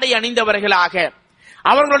ஆடை அணிந்தவர்களாக,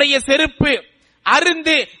 அவர்களுடைய செருப்பு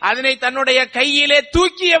அருந்து அதனை தன்னுடைய கையிலே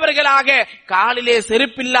தூக்கியவர்களாக, காலிலே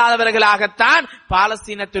செருப்பில்லாதவர்களாகத்தான்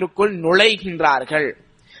பாலஸ்தீனத்திற்குள் நுழைகின்றார்கள்.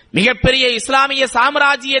 மிகப்பெரிய இஸ்லாமிய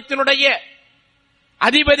சாம்ராஜ்யத்தினுடைய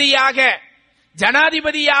அதிபதியாக,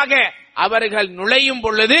 ஜனாதிபதியாக அவர்கள் நுழையும்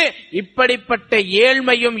பொழுது இப்படிப்பட்ட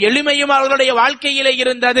ஏழ்மையும் எளிமையும் அவர்களுடைய வாழ்க்கையிலே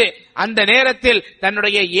இருந்தது. அந்த நேரத்தில்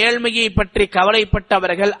தன்னுடைய ஏழ்மையை பற்றி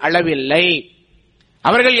கவலைப்பட்டவர்கள் அளவில்லை.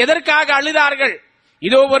 அவர்கள் எதற்காக அழுதார்கள்?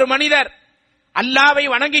 இதோ ஒரு மனிதர் அல்லாஹ்வை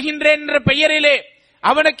வணங்குகின்றேன் என்ற பெயரிலே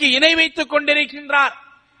அவனுக்கு இணை வைத்துக் கொண்டிருக்கின்றார்.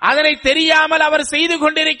 அதனை தெரியாமல் அவர் செய்து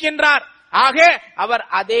கொண்டிருக்கின்றார். ஆக அவர்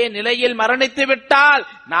அதே நிலையில் மரணித்து விட்டால்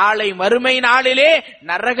நாளை மறுமை நாளிலே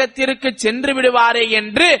நரகத்திற்கு சென்று விடுவாரே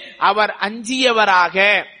என்று அவர் அஞ்சியவராக,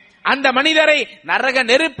 அந்த மனிதரை நரக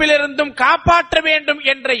நெருப்பிலிருந்தும் காப்பாற்ற வேண்டும்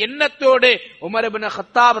என்ற எண்ணத்தோடு உமர் இப்னு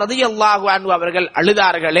கத்தாப் ரலியல்லாஹு அன்ஹு அவர்கள்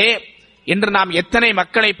அழுதார்களே. இன்று நாம் எத்தனை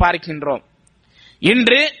மக்களை பார்க்கின்றோம்?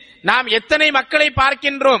 இன்று நாம் எத்தனை மக்களை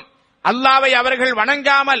பார்க்கின்றோம்? அல்லாஹ்வை அவர்கள்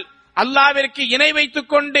வணங்காமல் அல்லாஹ்விற்கு இணை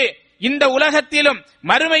வைத்துக் கொண்டு இந்த உலகத்திலும்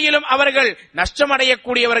மறுமையிலும் அவர்கள்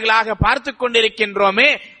நஷ்டமடையக்கூடியவர்களாக பார்த்துக் கொண்டிருக்கின்றோமே.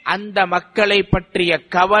 அந்த மக்களை பற்றிய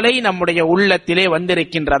கவலை நம்முடைய உள்ளத்திலே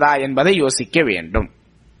வந்திருக்கின்றதா என்பதை யோசிக்க வேண்டும்.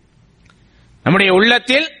 நம்முடைய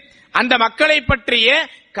உள்ளத்தில் அந்த மக்களை பற்றிய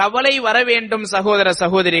கவலை வர வேண்டும் சகோதர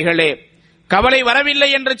சகோதரிகளே. கவலை வரவில்லை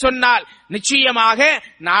என்று சொன்னால் நிச்சயமாக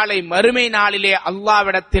நாளை மறுமை நாளிலே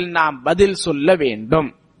அல்லாஹ்விடத்தில் நாம் பதில் சொல்ல வேண்டும்.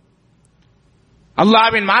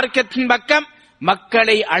 அல்லாஹ்வின் மார்க்கத்தின் பக்கம்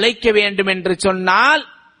மக்களை அழைக்க வேண்டும் என்று சொன்னால்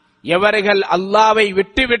எவர்கள் அல்லாஹ்வை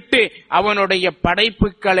விட்டுவிட்டு அவனுடைய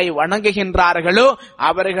படைப்புகளை வணங்குகின்றார்களோ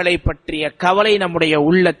அவர்களை பற்றிய கவலை நம்முடைய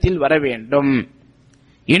உள்ளத்தில் வர வேண்டும்.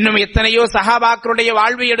 இன்னும் எத்தனையோ சஹாபாக்களுடைய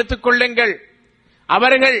வாழ்வை எடுத்துக் கொள்ளுங்கள்.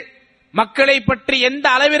 அவர்கள் மக்களை பற்றி எந்த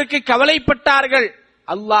அளவிற்கு கவலைப்பட்டார்கள்.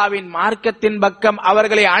 அல்லாஹ்வின் மார்க்கத்தின் பக்கம்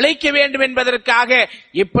அவர்களை அழைக்க வேண்டும் என்பதற்காக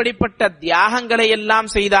இப்படிப்பட்ட தியாகங்களை எல்லாம்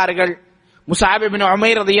செய்தார்கள். முஸஅப் இப்னு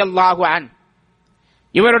உமைர் ரலியல்லாஹு அன்ஹு,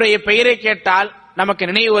 இவருடைய பெயரை கேட்டால் நமக்கு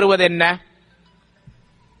நினைவு வருவது என்ன?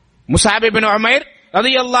 முஸஅப் இப்னு உமைர்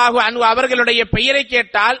ரலியல்லாஹு அன்ஹு அவர்களுடைய பெயரை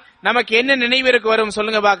கேட்டால் நமக்கு என்ன நினைவிற்கு வரும்?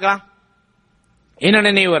 சொல்லுங்க பார்க்கலாம். என்ன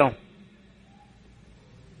நினைவு வரும்?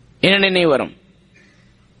 என்ன நினைவு வரும்?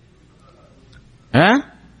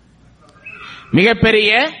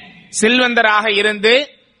 மிகப்பெரிய செல்வந்தராக இருந்து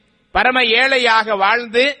பரம ஏழையாக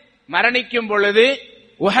வாழ்ந்து மரணிக்கும் பொழுது,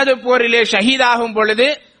 உஹது போரிலே ஷஹீதாகும் பொழுது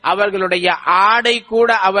அவர்களுடைய ஆடை கூட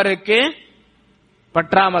அவருக்கு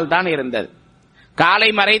பற்றாமல் தான் இருந்தது. காலை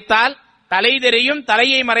மறைத்தால் தலை தெரியும்,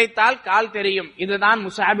 தலையை மறைத்தால் கால் தெரியும். இதுதான்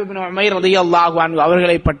முஸஅப் இப்னு உமைர் ரலியல்லாஹு அன்ஹு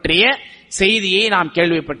அவர்களை பற்றிய செய்தியை நாம்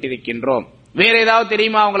கேள்விப்பட்டிருக்கின்றோம். வேற ஏதாவது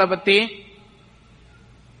தெரியுமா அவங்களை பத்தி?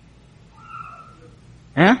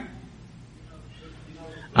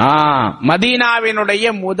 மதீனாவினுடைய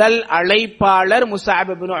முதல் அழைப்பாளர்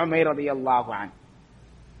முஸஅப் இப்னு உமைர் ரலியல்லாஹு அன்ஹு.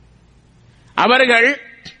 அவர்கள்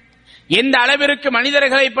எந்த அளவிற்கு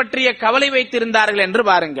மனிதர்களை பற்றிய கவலை வைத்திருந்தார்கள் என்று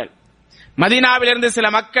பாருங்கள். மதீனாவிலிருந்து சில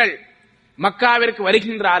மக்கள் மக்காவிற்கு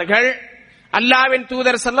வருகின்றார்கள். அல்லாஹ்வின்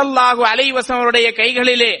தூதர் ஸல்லல்லாஹு அலைஹி வஸல்லம்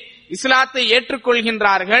கைகளிலே இஸ்லாத்தை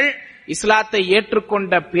ஏற்றுக்கொள்கின்றார்கள். இஸ்லாத்தை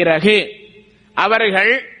ஏற்றுக்கொண்ட பிறகு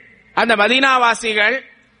அவர்கள் அந்த மதீனாவாசிகள்,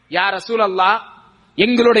 யா ரசூலல்லாஹ்,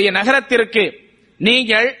 எங்களுடைய நகரத்திற்கு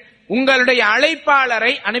நீங்கள் உங்களுடைய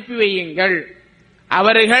அழைப்பாளரை அனுப்பி வையுங்கள்.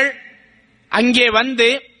 அவர்கள் அங்கே வந்து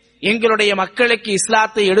எங்களுடைய மக்களுக்கு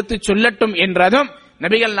இஸ்லாத்தை எடுத்து சொல்லட்டும் என்றதும்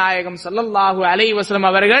நபிகள் நாயகம் ஸல்லல்லாஹு அலைஹி வஸல்லம்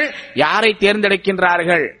அவர்கள் யாரை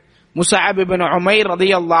தேர்ந்தெடுக்கின்றார்கள்? முஸஅப் இப்னு உமைர்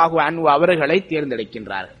ரலியல்லாஹு அன்ஹு அவர்களை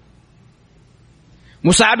தேர்ந்தெடுக்கின்றார்கள்.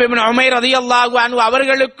 முஸஅப் இப்னு உமைர் ரலியல்லாஹு அன்ஹு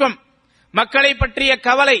அவர்களுக்கும் மக்களை பற்றிய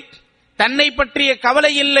கவலை, தன்னை பற்றிய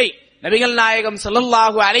கவலை இல்லை. நபிகள் நாயகம்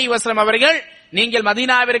ஸல்லல்லாஹு அலைஹி வஸல்லம் அவர்கள் நீங்கள்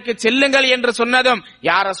மதீனாவிற்கு செல்லுங்கள் என்று சொன்னதும்,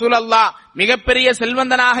 யா ரசூலல்லாஹ், மிகப்பெரிய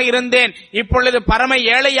செல்வந்தனாக இருந்தேன், இப்பொழுது பரம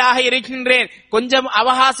ஏழையாக இருக்கின்றேன், கொஞ்சம்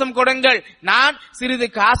அவகாசம் கொடுங்கள், நான் சிறிது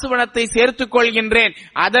காசு பணத்தை சேர்த்துக் கொள்கின்றேன்,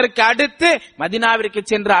 அதற்கு அடுத்து மதீனாவிற்கு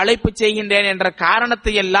சென்று அழைப்பு செய்கின்றேன் என்ற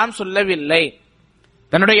காரணத்தை எல்லாம் சொல்லவில்லை.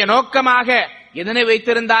 தன்னுடைய நோக்கமாக எதனை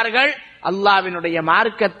வைத்திருந்தார்கள்? அல்லாஹ்வினுடைய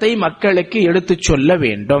மார்க்கத்தை மக்களுக்கு எடுத்துச் சொல்ல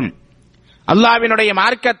வேண்டும். அல்லாஹ்வினுடைய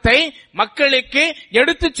மார்க்கத்தை மக்களுக்கு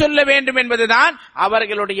எடுத்துச் சொல்ல வேண்டும் என்பதுதான்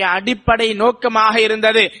அவர்களுடைய அடிப்படை நோக்கமாக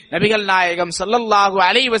இருந்தது. நபிகள் நாயகம் ஸல்லல்லாஹு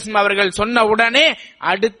அலைஹி வஸல்லம் அவர்கள் சொன்ன உடனே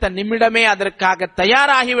அடுத்த நிமிடமே அதற்காக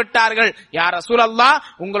தயாராகிவிட்டார்கள். யா ரசூலல்லாஹ்,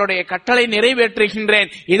 உங்களுடைய கட்டளை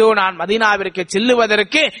நிறைவேற்றுகின்றேன், இதோ நான் மதீனாவிற்கு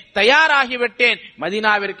செல்லுவதற்கு தயாராகிவிட்டேன்.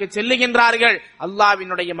 மதீனாவிற்கு செல்லுகின்றார்கள்.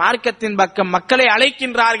 அல்லாஹ்வினுடைய மார்க்கத்தின் பக்கம் மக்களை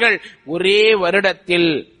அழைக்கின்றார்கள். ஒரே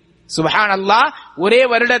வருடத்தில், சுப்ஹானல்லாஹ், ஒரே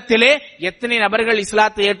வருடத்திலே எத்தனை நபர்கள்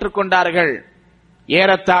இஸ்லாத்தை ஏற்றுக்கொண்டார்கள்?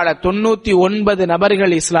 ஏறத்தாழ 99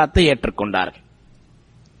 நபர்கள் இஸ்லாத்தை ஏற்றுக்கொண்டார்கள்.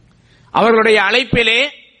 அவர்களுடைய அழைப்பிலே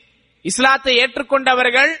இஸ்லாத்தை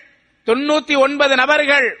ஏற்றுக்கொண்டவர்கள் 99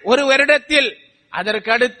 நபர்கள் ஒரு வருடத்தில்.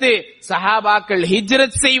 அதற்கடுத்து சஹாபாக்கள்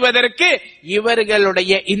ஹிஜ்ரத் செய்வதற்கு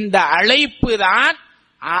இவர்களுடைய இந்த அழைப்பு தான்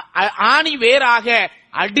ஆணி வேறாக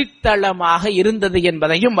அடித்தளமாக இருந்தது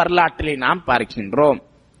என்பதையும் வரலாற்றிலே நாம் பார்க்கின்றோம்.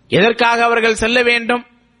 எதற்காக அவர்கள் செல்ல வேண்டும்?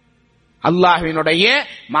 அல்லாஹ்வினுடைய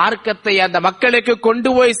மார்க்கத்தை அந்த மக்களுக்கு கொண்டு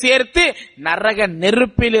போய் சேர்த்து நரக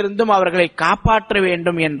நெருப்பில் இருந்தும் அவர்களை காப்பாற்ற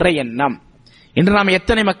வேண்டும் என்ற எண்ணம். இன்று நாம்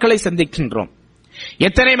எத்தனை மக்களை சந்திக்கின்றோம்?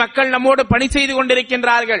 எத்தனை மக்கள் நம்மோடு பணி செய்து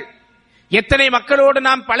கொண்டிருக்கின்றார்கள்? எத்தனை மக்களோடு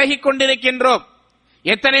நாம் பழகிக் கொண்டிருக்கின்றோம்?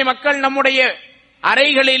 எத்தனை மக்கள் நம்முடைய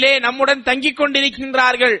அறைகளிலே நம்முடன் தங்கிக்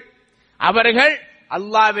கொண்டிருக்கின்றார்கள்? அவர்கள்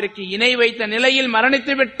அல்லாஹ்விற்கு இணை வைத்த நிலையில்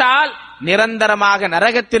மரணித்து விட்டால் நிரந்தரமாக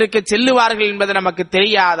நரகத்திற்கு செல்லுவார்கள் என்பது நமக்கு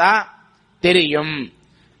தெரியாதா? தெரியும்.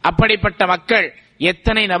 அப்படிப்பட்ட மக்கள்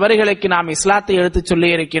எத்தனை நபர்களுக்கு நாம் இஸ்லாத்தை எடுத்து சொல்லி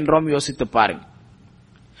இருக்கின்றோம், யோசித்து பாருங்கள்.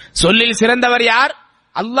 சொல்லில் சிறந்தவர் யார்?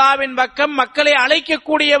 அல்லாஹ்வின் பக்கம் மக்களை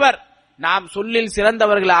அழைக்கக்கூடியவர். நாம் சொல்லில்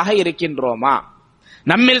சிறந்தவர்களாக இருக்கின்றோமா?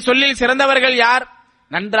 நம்மில் சொல்லில் சிறந்தவர்கள் யார்?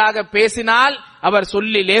 நன்றாக பேசினால் அவர்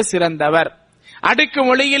சொல்லிலே சிறந்தவர். அடுக்கு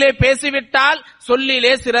மொழியிலே பேசிவிட்டால்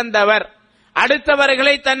சொல்லிலே சிறந்தவர்.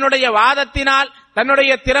 அடுத்தவர்களை தன்னுடைய வாதத்தினால்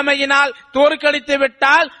தன்னுடைய திறமையினால் தோற்கடித்து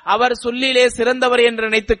விட்டால் அவர் சொல்லிலே சிறந்தவர் என்று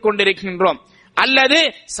நினைத்துக் கொண்டிருக்கின்றோம். அல்லது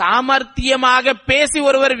சாமர்த்தியமாக பேசி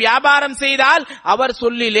ஒருவர் வியாபாரம் செய்தால் அவர்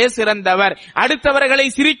சொல்லிலே சிறந்தவர். அடுத்தவர்களை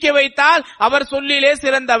சிரிக்க வைத்தால் அவர் சொல்லிலே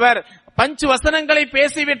சிறந்தவர். பஞ்சு வசனங்களை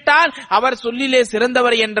பேசிவிட்டால் அவர் சொல்லிலே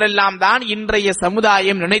சிறந்தவர் என்றெல்லாம் தான் இன்றைய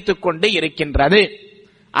சமுதாயம் நினைத்துக் கொண்டு இருக்கின்றது.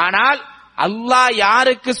 ஆனால் அல்லாஹ்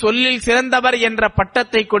யாருக்கு சொல்லில் சிறந்தவர் என்ற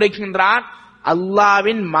பட்டத்தை கொடுக்கின்றான்?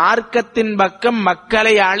 அல்லாஹ்வின் மார்க்கத்தின் பக்கம்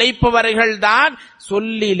மக்களை அழைப்பவர்கள் தான்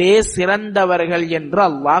சொல்லிலே சிறந்தவர்கள் என்று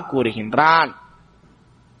அல்லாஹ் கூறுகின்றான்.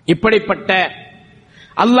 இப்படிப்பட்ட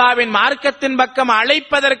அல்லாஹ்வின் மார்க்கத்தின் பக்கம்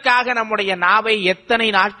அழைப்பதற்காக நம்முடைய நாவை எத்தனை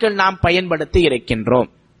நாட்கள் நாம் பயன்படுத்தி இருக்கின்றோம்?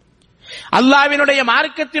 அல்லாஹ்வினுடைய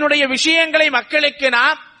மார்க்கத்தினுடைய விஷயங்களை மக்களுக்கு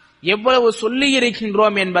நாம் எவ்வளவு சொல்லி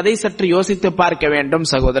இருக்கின்றோம் என்பதை சற்று யோசித்து பார்க்க வேண்டும்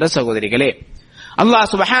சகோதர சகோதரிகளே. அல்லாஹ்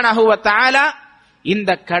சுப்ஹானஹு வ தஆலா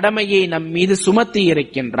இந்த கடமையை நம் மீது சுமத்தி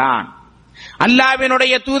இருக்கின்றான்.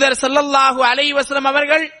 அல்லாஹ்வினுடைய தூதர் ஸல்லல்லாஹு அலைஹி வஸல்லம்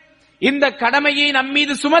அவர்கள் இந்த கடமையை நம்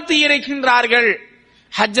மீது சுமத்தி இருக்கின்றார்கள்.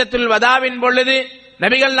 ஹஜ்ஜத்துல் வதாவின் பொழுது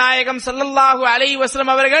நபிகள் நாயகம் ஸல்லல்லாஹு அலைஹி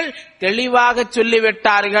வஸல்லம் அவர்கள் தெளிவாக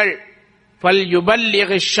சொல்லிவிட்டார்கள், ஃபல்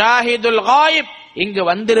யுபல்லிக் ஷாஹிதுல் காயிப், இங்கு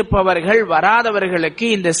வந்திருப்பவர்கள் வராதவர்களுக்கு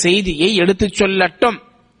இந்த செய்தியை எடுத்துச் சொல்லட்டும்.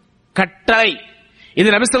 கட்டளை இது.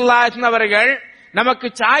 நபி ஸல்லல்லாஹு அலைஹி வஸல்லம் அவர்கள் நமக்கு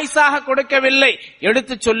சாய்ஸாக கொடுக்கவில்லை,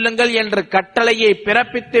 எடுத்துச் சொல்லுங்கள் என்று கட்டளையை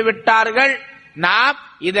பிறப்பித்து விட்டார்கள். நாம்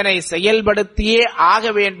இதனை செயல்படுத்தியே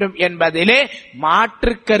ஆக வேண்டும் என்பதிலே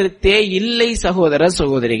மாற்று கருத்தே இல்லை சகோதர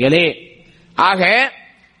சகோதரிகளே. ஆக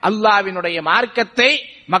அல்லாஹ்வினுடைய மார்க்கத்தை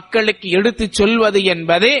மக்களுக்கு எடுத்துச் சொல்வது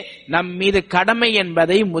என்பது நம் மீது கடமை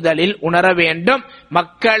என்பதை முதலில் உணர வேண்டும்.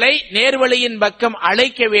 மக்களை நேர்வழியின் பக்கம்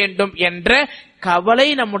அழைக்க வேண்டும் என்ற கவலை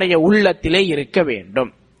நம்முடைய உள்ளத்திலே இருக்க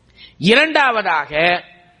வேண்டும். இரண்டாவதாக,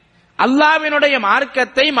 அல்லாஹ்வினுடைய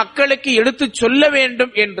மார்க்கத்தை மக்களுக்கு எடுத்துச் சொல்ல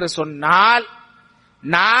வேண்டும் என்று சொன்னால்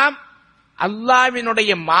நாம்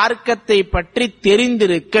அல்லாஹ்வினுடைய மார்க்கத்தை பற்றி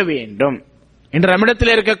தெரிந்திருக்க வேண்டும். இன்று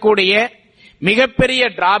நம்மிடத்தில் இருக்கக்கூடிய மிகப்பெரிய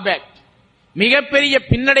டிராபேக், மிகப்பெரிய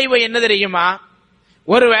பின்னடைவு என்ன தெரியுமா?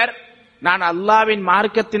 ஒருவர் நான் அல்லாஹ்வின்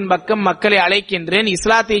மார்க்கத்தின் பக்கம் மக்களை அழைக்கின்றேன்,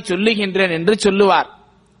 இஸ்லாத்தை சொல்லுகின்றேன் என்று சொல்லுவார்.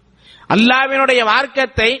 அல்லாஹ்வினுடைய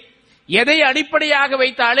மார்க்கத்தை எதை அடிப்படையாக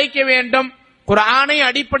வைத்து அழைக்க வேண்டும்? குர்ஆனை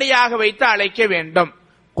அடிப்படையாக வைத்து அழைக்க வேண்டும்.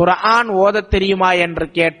 குர்ஆன் ஓதத் தெரியுமா என்று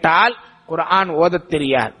கேட்டால் குர்ஆன் ஓதத்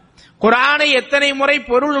தெரியாது. குர்ஆனை எத்தனை முறை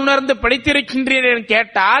பொருள் உணர்ந்து படித்திருக்கின்றீர்கள்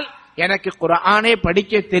கேட்டால் எனக்கு குர்ஆனே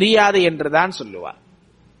படிக்க தெரியாது என்றுதான் சொல்லுவார்.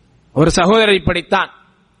 ஒரு சகோதரர் இப்படித்தான்,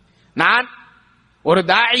 நான் ஒரு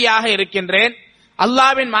தாயியாக இருக்கின்றேன்,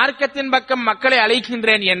 அல்லாஹ்வின் மார்க்கத்தின் பக்கம் மக்களை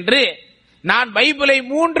அழைக்கின்றேன் என்று நான் பைபிளை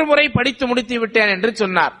 3 முறை படித்து முடித்து விட்டேன் என்று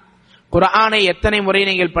சொன்னார். குர்ஆனை எத்தனை முறை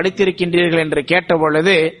நீங்கள் படித்திருக்கின்றீர்கள் என்று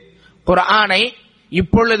கேட்டபொழுது குர்ஆனை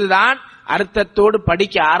இப்பொழுதுதான் அர்த்தத்தோடு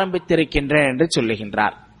படிக்க ஆரம்பித்திருக்கின்றேன் என்று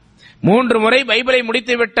சொல்லுகின்றார். 3 முறை பைபிளை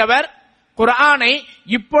முடித்து விட்டவர் குர்ஆனை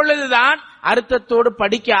இப்பொழுதுதான் அர்த்தத்தோடு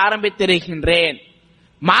படிக்க ஆரம்பித்திருக்கின்றேன்.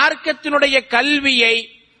 மார்க்கத்தினுடைய கல்வியை,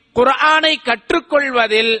 குர்ஆனை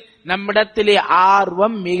கற்றுக்கொள்வதில் நம்மிடத்திலே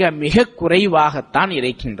ஆர்வம் மிக மிக குறைவாகத்தான்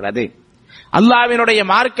இருக்கின்றது. அல்லாஹ்வினுடைய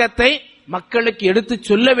மார்க்கத்தை மக்களுக்கு எடுத்து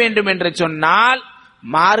சொல்ல வேண்டும் என்று சொன்னால்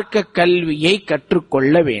மார்க்க கல்வியை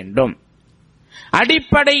கற்றுக்கொள்ள வேண்டும்.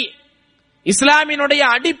 அடிப்படை இஸ்லாமினுடைய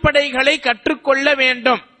அடிப்படைகளை கற்றுக்கொள்ள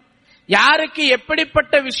வேண்டும். யாருக்கு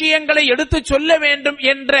எப்படிப்பட்ட விஷயங்களை எடுத்து சொல்ல வேண்டும்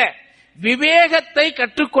என்ற விவேகத்தை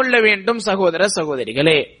கற்றுக்கொள்ள வேண்டும் சகோதர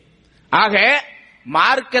சகோதரிகளே. ஆக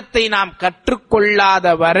மார்க்கத்தை நாம் கற்றுக்கொள்ளாத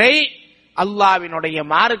வரை அல்லாஹ்வினுடைய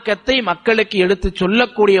மார்க்கத்தை மக்களுக்கு எடுத்து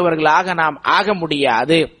சொல்லக்கூடியவர்களாக நாம் ஆக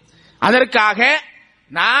முடியாது. அதற்காக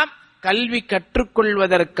நாம் கல்வி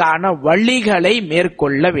கற்றுக்கொள்வதற்கான வழிகளை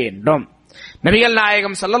மேற்கொள்ள வேண்டும். நபிகள்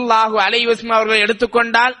நாயகம் ஸல்லல்லாஹு அலைஹி வஸல்லம் அவர்களை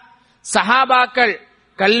எடுத்துக்கொண்டால் சஹாபாக்கள்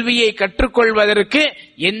கல்வியை கற்றுக்கொள்வதற்கு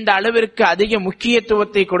எந்த அளவிற்கு அதிக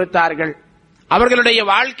முக்கியத்துவத்தை கொடுத்தார்கள். அவர்களுடைய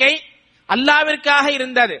வாழ்க்கை அல்லாஹ்விற்காக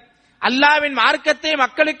இருந்தது. அல்லாஹ்வின் மார்க்கத்தை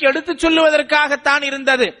மக்களுக்கு எடுத்துச் சொல்லுவதற்காகத்தான்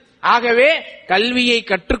இருந்தது. ஆகவே கல்வியை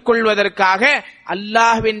கற்றுக்கொள்வதற்காக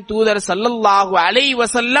அல்லாஹ்வின் தூதர் ஸல்லல்லாஹு அலைஹி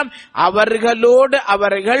வஸல்லம் அவர்களோடு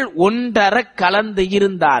அவர்கள் ஒன்றர கலந்து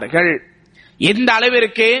இருந்தார்கள். எந்த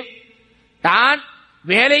அளவிற்கு? தான்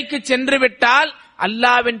வேலைக்கு சென்று விட்டால்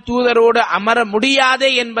அல்லாஹ்வின் தூதரோடு அமர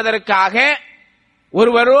முடியாதே என்பதற்காக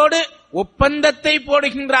ஒருவரோடு ஒப்பந்தத்தை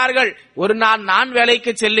போடுகின்றார்கள். ஒரு நாள் நான்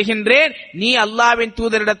வேலைக்கு செல்லுகின்றேன், நீ அல்லாஹ்வின்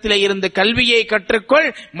தூதரிடத்திலே இருந்து கல்வியை கற்றுக்கொள்,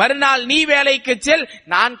 மறுநாள் நீ வேலைக்கு செல்,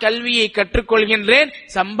 நான் கல்வியை கற்றுக்கொள்கின்றேன்,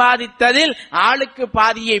 சம்பாதித்ததில் ஆளுக்கு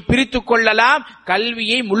பாதியை பிரித்துக் கொள்ளலாம்,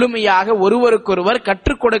 கல்வியை முழுமையாக ஒருவருக்கொருவர்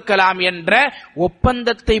கற்றுக் கொடுக்கலாம் என்ற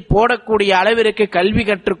ஒப்பந்தத்தை போடக்கூடிய அளவிற்கு கல்வி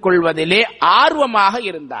கற்றுக்கொள்வதிலே ஆர்வமாக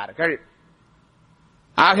இருந்தார்கள்.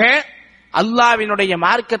 ஆக அல்லாஹ்வினுடைய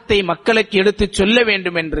மார்க்கத்தை மக்களுக்கு எடுத்துச் சொல்ல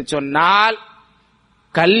வேண்டும் என்று சொன்னால்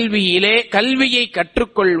கல்வியை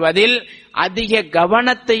கற்றுக்கொள்வதில் அதிக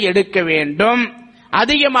கவனத்தை எடுக்க வேண்டும்,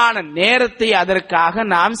 அதிகமான நேரத்தை அதற்காக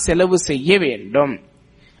நாம் செலவு செய்ய வேண்டும்.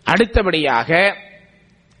 அடுத்தபடியாக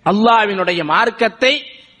அல்லாஹ்வினுடைய மார்க்கத்தை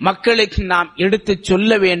மக்களுக்கு நாம் எடுத்துச்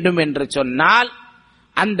சொல்ல வேண்டும் என்று சொன்னால்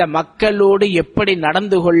அந்த மக்களோடு எப்படி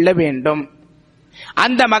நடந்து கொள்ள வேண்டும்,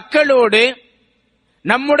 அந்த மக்களோடு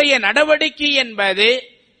நம்முடைய நடவடிக்கை என்பது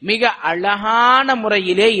மிக அழகான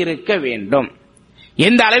முறையிலே இருக்க வேண்டும்.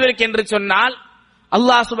 எந்த அளவிற்கு என்று சொன்னால்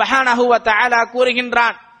அல்லாஹ் சுப்ஹானஹு வ தஆலா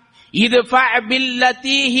கூறுகின்றான், இத்ஃபா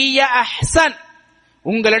பில்லதி ஹிய அஹ்ஸன்,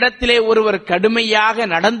 உங்களிடத்திலே ஒருவர் கடுமையாக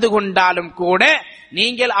நடந்து கொண்டாலும் கூட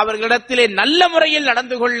நீங்கள் அவர்களிடத்திலே நல்ல முறையில்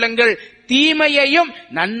நடந்து கொள்ளுங்கள், தீமையையும்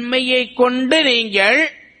நன்மையை கொண்டு நீங்கள்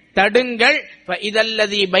தடுங்கள்.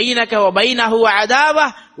 இதல்லதி பைனக வ பைனஹு அதாவா,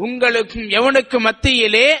 உங்களுக்கும் எவனுக்கு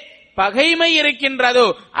மத்தியிலே பகைமை இருக்கின்றதோ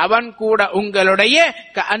அவன் கூட உங்களுடைய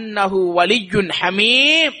கஅன்னஹு வலியுன்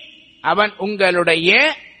ஹமீம், அவன் உங்களுடைய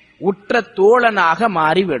உற்ற தோழனாக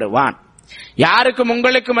மாறிவிடுவான். யாருக்கும்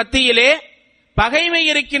உங்களுக்கு மத்தியிலே பகைமை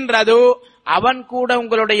இருக்கின்றதோ அவன் கூட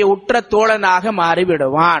உங்களுடைய உற்ற தோழனாக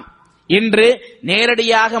மாறிவிடுவான். இன்று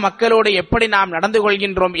நேரடியாக மக்களோடு எப்படி நாம் நடந்து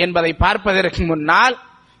கொள்கின்றோம் என்பதை பார்ப்பதற்கு முன்னால்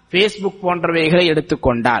பேஸ்புக் போன்றவைகளை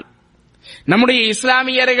எடுத்துக்கொண்டால் நம்முடைய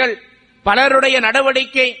இஸ்லாமியர்கள் பலருடைய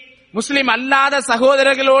நடவடிக்கை முஸ்லிம் அல்லாத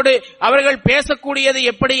சகோதரர்களோடு அவர்கள் பேசக்கூடியது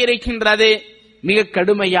எப்படி இருக்கின்றது? மிக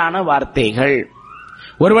கடுமையான வார்த்தைகள்.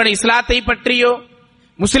 ஒருவன் இஸ்லாத்தை பற்றியோ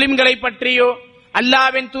முஸ்லிம்களை பற்றியோ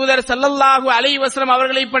அல்லாஹ்வின் தூதர் ஸல்லல்லாஹு அலைஹி வஸல்லம்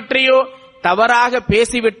அவர்களை பற்றியோ தவறாக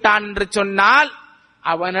பேசிவிட்டான் என்று சொன்னால்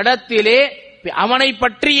அவனிடத்திலே அவனை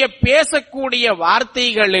பற்றிய பேசக்கூடிய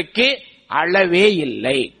வார்த்தைகளுக்கு அளவே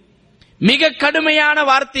இல்லை. மிக கடுமையான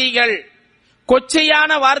வார்த்தைகள்,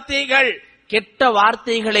 கொச்சையான வார்த்தைகள், கெட்ட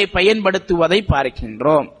வார்த்தைகளை பயன்படுத்துவதை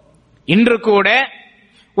பார்க்கின்றோம். இன்று கூட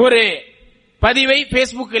ஒரு பதிவை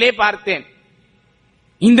பேஸ்புக்கிலே பார்த்தேன்.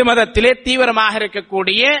 இந்து மதத்திலே தீவிரமாக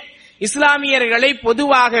இருக்கக்கூடிய இஸ்லாமியர்களை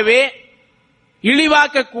பொதுவாகவே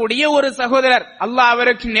இழிவாக்கக்கூடிய ஒரு சகோதரர், அல்லாஹ்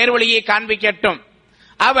அவருக்கு நேர்வழியை காண்பிக்கட்டும்,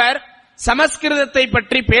 அவர் சமஸ்கிருதத்தை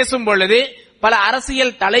பற்றி பேசும் பொழுது பல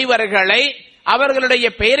அரசியல் தலைவர்களை அவர்களுடைய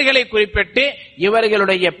பெயர்களை குறிப்பிட்டு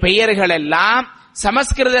இவர்களுடைய பெயர்கள் எல்லாம்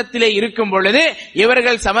சமஸ்கிருதத்திலே இருக்கும் பொழுது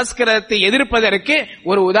இவர்கள் சமஸ்கிருதத்தை எதிர்ப்பதற்கு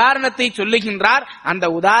ஒரு உதாரணத்தை சொல்லுகின்றார். அந்த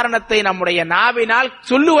உதாரணத்தை நம்முடைய நாவினால்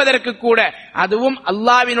சொல்லுவதற்கு கூட, அதுவும்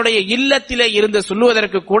அல்லாஹ்வினுடைய இல்லத்திலே இருந்து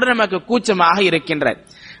சொல்லுவதற்கு கூட நமக்கு கூச்சமாக இருக்கின்றது.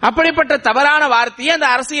 அப்படிப்பட்ட தவறான வார்த்தையை அந்த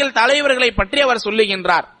அரசியல் தலைவர்களை பற்றி அவர்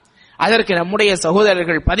சொல்லுகின்றார். அதற்கு நம்முடைய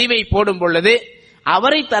சகோதரர்கள் பதிவை போடும் பொழுது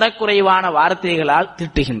அவரை தரக்குறைவான வார்த்தைகளால்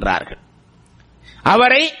திட்டுகின்றார்கள்.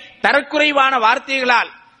 அவரை தரக்குறைவான வார்த்தைகளால்,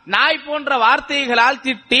 நாய் போன்ற வார்த்தைகளால்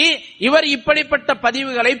திட்டி இவர் இப்படிப்பட்ட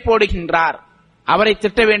பதிவுகளை போடுகின்றார். அவரை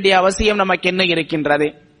திட்ட வேண்டிய அவசியம் நமக்கு என்ன இருக்கின்றது?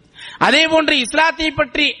 அதே போன்று இஸ்லாத்தை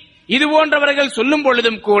பற்றி இது போன்றவர்கள் சொல்லும்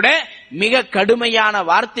பொழுதும் கூட மிக கடுமையான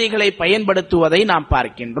வார்த்தைகளை பயன்படுத்துவதை நாம்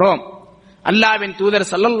பார்க்கின்றோம். அல்லாஹ்வின் தூதர்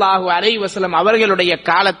ஸல்லல்லாஹு அலைஹி வஸல்லம் அவர்களுடைய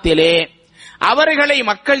காலத்திலே அவர்களை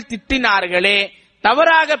மக்கள் திட்டினார்களே,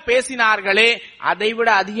 தவறாக பேசினார்களே, அதைவிட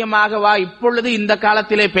அதிகமாகவா இப்பொழுது இந்த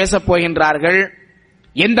காலத்திலே பேசப் போகின்றார்கள்?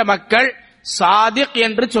 எந்த மக்கள் சாதிக்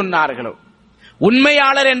என்று சொன்னார்களோ,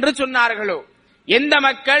 உண்மையாளர் என்று சொன்னார்களோ, எந்த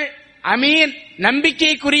மக்கள் அமீன்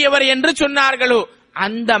நம்பிக்கைக்குரியவர் என்று சொன்னார்களோ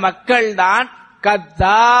அந்த மக்கள் தான்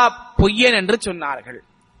கத்தாப் பொய்யன் என்று சொன்னார்கள்,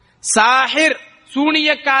 சாஹிர்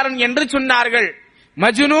சூனியக்காரன் என்று சொன்னார்கள்,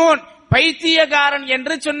 மஜ்னூன் பைத்தியக்காரன்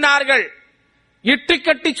என்று சொன்னார்கள்,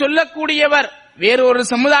 இட்டுக்கட்டி சொல்லக்கூடியவர், வேறொரு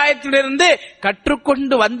சமுதாயத்திலிருந்து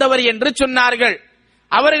கற்றுக்கொண்டு வந்தவர் என்று சொன்னார்கள்.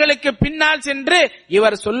 அவர்களுக்கு பின்னால் சென்று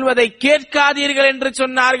இவர் சொல்வதை கேட்காதீர்கள் என்று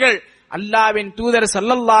சொன்னார்கள். அல்லாஹ்வின் தூதர்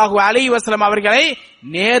ஸல்லல்லாஹு அலைஹி வஸல்லம் அவர்களை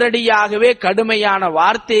நேரடியாகவே கடுமையான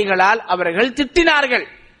வார்த்தைகளால் அவர்கள் திட்டினார்கள்.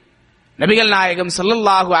 நபிகள் நாயகம்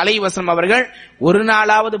ஸல்லல்லாஹு அலைஹி வஸல்லம் அவர்கள் ஒரு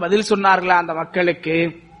நாளாவது பதில் சொன்னார்களா அந்த மக்களுக்கு?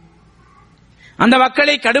 அந்த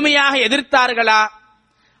மக்களை கடுமையாக எதிர்த்தார்களா?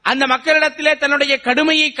 அந்த மக்களிடத்திலே தன்னுடைய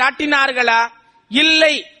கடுமையை காட்டினார்களா?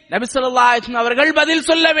 இல்லை. நபி ஸல்லல்லாஹு அலைஹி வஸல்லம் அவர்கள் பதில்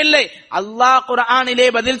சொல்லவில்லை. அல்லாஹ் குர்ஆனிலே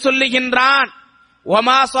பதில் சொல்லுகின்றான்,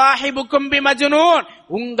 வமா ஸாஹிபுக்கும் பிமஜ்னூன்,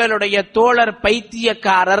 உங்களுடைய தோழர்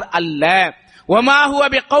பைத்தியக்காரர் அல்ல. வமா ஹுவ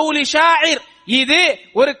பிகௌலி ஷாயிர், இது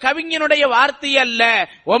ஒரு கவிஞனுடைய வார்த்தை அல்ல.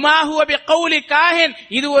 வமா ஹுவ பிகௌலி காஹின்,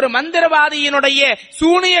 இது ஒரு மந்திரவாதியினுடைய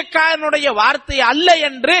சூனியக்காரனுடைய வார்த்தை அல்ல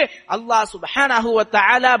என்று அல்லாஹ் சுப்ஹானஹு வ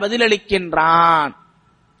தஆலா பதிலளிக்கின்றான்.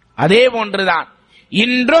 அதே போன்றுதான்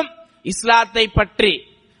இன்றும் இஸ்லாத்தை பற்றி,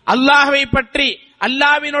 அல்லாஹ்வை பற்றி,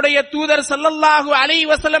 அல்லாஹ்வினுடைய தூதர் ஸல்லல்லாஹு அலைஹி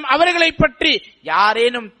வஸல்லம் அவர்களை பற்றி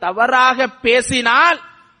யாரேனும் தவறாக பேசினால்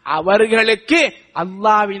அவர்களுக்கு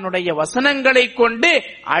அல்லாஹ்வினுடைய வசனங்களை கொண்டு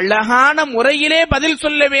அழகான முறையிலே பதில்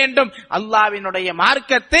சொல்ல வேண்டும். அல்லாஹ்வினுடைய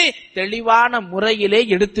மார்க்கத்தை தெளிவான முறையிலே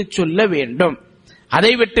எடுத்துச் சொல்ல வேண்டும்.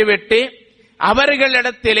 அதை விட்டுவிட்டு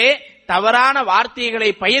அவர்களிடத்திலே தவறான வார்த்தைகளை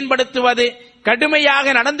பயன்படுத்துவது,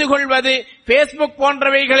 கடுமையாக நடந்து கொள்வது, பேஸ்புக்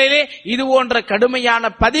போன்றவைகளிலே இது போன்ற கடுமையான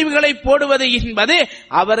பதிவுகளை போடுவது என்பது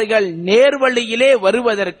அவர்கள் நேர்வழியிலே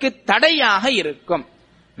வருவதற்கு தடையாக இருக்கும்.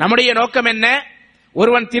 நம்முடைய நோக்கம் என்ன?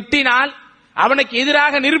 ஒருவன் திட்டினால் அவனுக்கு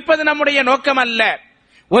எதிராக நிற்பது நம்முடைய நோக்கம் அல்ல.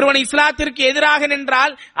 ஒருவன் இஸ்லாத்திற்கு எதிராக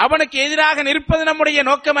நின்றால் அவனுக்கு எதிராக நிற்பது நம்முடைய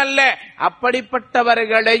நோக்கம் அல்ல.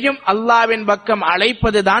 அப்படிப்பட்டவர்களையும் அல்லாஹ்வின் பக்கம்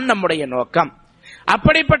அழைப்பதுதான் நம்முடைய நோக்கம்.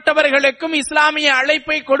 அப்படிப்பட்டவர்களுக்கும் இஸ்லாமிய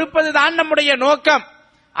அழைப்பை கொடுப்பதுதான் நம்முடைய நோக்கம்.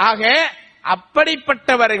 ஆக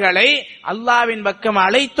அப்படிப்பட்டவர்களை அல்லாஹ்வின் பக்கம்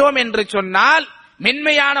அழைத்தோம் என்று சொன்னால்,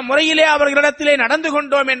 மென்மையான முறையிலே அவர்களிடத்திலே நடந்து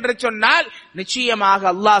கொண்டோம் என்று சொன்னால், நிச்சயமாக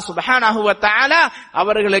அல்லாஹ் சுப்ஹானஹு வ தஆலா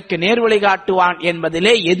அவர்களுக்கு நேர்வழி காட்டுவான்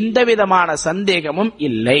என்பதிலே எந்த விதமான சந்தேகமும்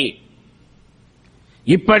இல்லை.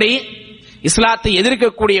 இப்படி இஸ்லாத்தை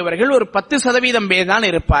எதிர்க்கக்கூடியவர்கள் ஒரு 10% பேர் தான்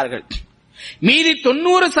இருப்பார்கள். மீதி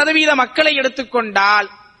 90% மக்களை எடுத்துக்கொண்டால்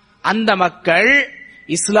அந்த மக்கள்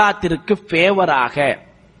இஸ்லாத்திற்கு ஃபேவராக,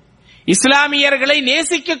 இஸ்லாமியர்களை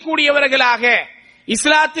நேசிக்கக்கூடியவர்களாக,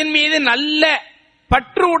 இஸ்லாத்தின் மீது நல்ல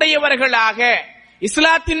பற்று உடையவர்களாக,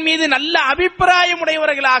 இஸ்லாத்தின் மீது நல்ல அபிப்பிராயம்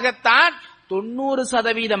உடையவர்களாகத்தான்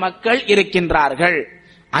 90% மக்கள் இருக்கின்றார்கள்.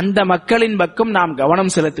 அந்த மக்களின் பக்கம் நாம்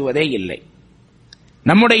கவனம் செலுத்துவதே இல்லை.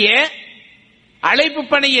 நம்முடைய அழைப்பு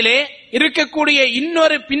பணியிலே இருக்கக்கூடிய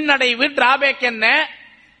இன்னொரு பின்னடைவு, டிராபேக் என்ன?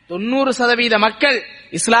 90% மக்கள்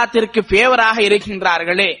இஸ்லாத்திற்கு ஃபேவராக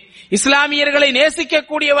இருக்கின்றார்களே, இஸ்லாமியர்களை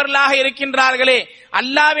நேசிக்கக்கூடியவர்களாக இருக்கின்றார்களே,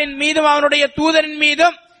 அல்லாஹ்வின் மீதும் அவனுடைய தூதரின்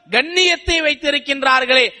மீதும் கண்ணியத்தை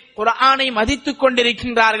வைத்திருக்கின்றார்களே, குர்ஆனை மதித்துக்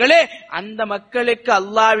கொண்டிருக்கின்றார்களே, அந்த மக்களுக்கு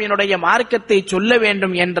அல்லாஹ்வினுடைய மார்க்கத்தை சொல்ல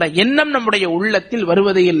வேண்டும் என்ற எண்ணம் நம்முடைய உள்ளத்தில்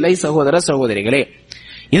வருவது இல்லை. சகோதர சகோதரிகளே,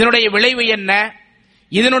 இதனுடைய விளைவு என்ன?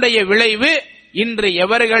 இதனுடைய விளைவு, இன்று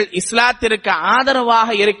எவர்கள் இஸ்லாத்திற்கு ஆதரவாக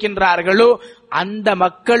இருக்கின்றார்களோ அந்த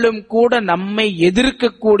மக்களும் கூட நம்மை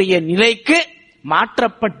எதிர்க்கக்கூடிய நிலைக்கு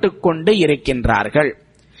மாற்றப்பட்டு கொண்டு இருக்கின்றார்கள்.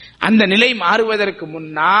 அந்த நிலை மாறுவதற்கு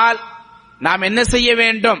முன்னால் நாம் என்ன செய்ய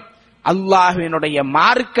வேண்டும்? அல்லாஹ்வினுடைய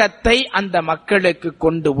மார்க்கத்தை அந்த மக்களுக்கு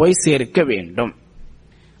கொண்டு போய் சேர்க்க வேண்டும்.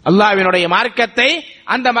 அல்லாஹ்வினுடைய மார்க்கத்தை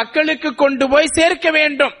அந்த மக்களுக்கு கொண்டு போய் சேர்க்க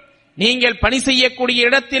வேண்டும். நீங்கள் பணி செய்யக்கூடிய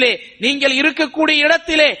இடத்திலே, நீங்கள் இருக்கக்கூடிய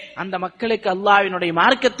இடத்திலே அந்த மக்களுக்கு அல்லாஹ்வினுடைய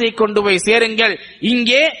மார்க்கத்தை கொண்டு போய் சேருங்கள்.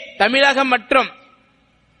 இங்கே தமிழகம் மற்றும்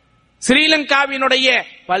ஸ்ரீலங்காவினுடைய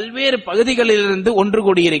பல்வேறு பகுதிகளிலிருந்து ஒன்று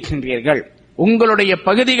கூடியிருக்கின்றீர்கள். உங்களுடைய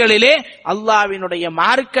பகுதிகளிலே அல்லாஹ்வினுடைய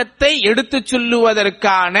மார்க்கத்தை எடுத்துச்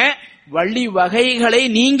சொல்லுவதற்கான வழிவகைகளை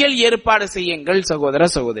நீங்கள் ஏற்பாடு செய்யுங்கள். சகோதர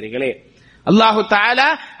சகோதரிகளே, அல்லாஹு தஆலா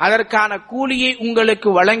அதற்கான கூலியை உங்களுக்கு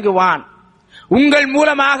வழங்குவான். உங்கள்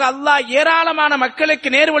மூலமாக அல்லாஹ் ஏராளமான மக்களுக்கு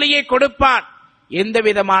நேர்வழியை கொடுப்பான். எந்த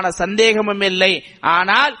விதமான சந்தேகமும் இல்லை.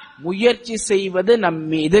 ஆனால் முயற்சி செய்வது நம்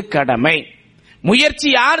மீது கடமை. முயற்சி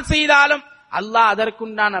யார் செய்தாலும் அல்லாஹ்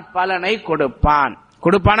அதற்குண்டான பலனை கொடுப்பான்.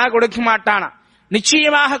 கொடுப்பானா கொடுக்க மாட்டானா?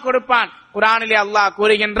 நிச்சயமாக கொடுப்பான். குர்ஆனிலே அல்லாஹ்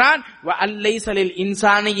கூறுகின்றான், வஅல்லைஸலில்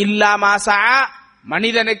இன்சானி இல்லா மா ஸஆ,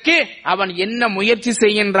 மனிதனுக்கு அவன் என்ன முயற்சி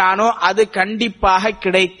செய்கின்றானோ அது கண்டிப்பாக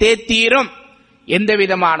கிடைத்தே தீரும். எந்த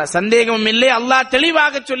விதமான சந்தேகமும் இல்லை. அல்லாஹ்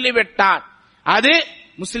தெளிவாக சொல்லிவிட்டான். அது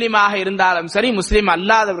முஸ்லிமாக இருந்தாலும் சரி, முஸ்லிம்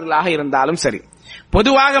அல்லாதவர்களாக இருந்தாலும் சரி.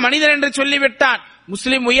 பொதுவாக மனிதன் என்று சொல்லிவிட்டான்.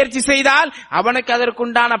 முஸ்லிம் முயற்சி செய்தால் அவனுக்கு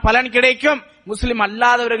அதற்குண்டான பலன் கிடைக்கும், முஸ்லிம்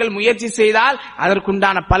அல்லாதவர்கள் முயற்சி செய்தால்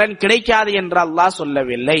அதற்குண்டான பலன் கிடைக்காது என்று அல்லாஹ்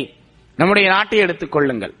சொல்லவில்லை. நம்முடைய நாட்டை எடுத்துக்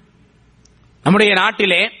கொள்ளுங்கள். நம்முடைய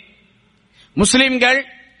நாட்டிலே முஸ்லிம்கள்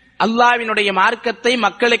அல்லாஹ்வினுடைய மார்க்கத்தை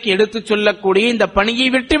மக்களுக்கு எடுத்துச் சொல்லக்கூடிய இந்த பணியை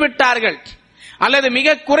விட்டுவிட்டார்கள், அல்லது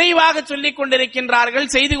மிக குறைவாக சொல்லிக் கொண்டிருக்கின்றார்கள்,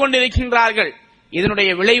 செய்து கொண்டிருக்கின்றார்கள். இதனுடைய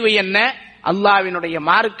விளைவு என்ன? அல்லாஹ்வினுடைய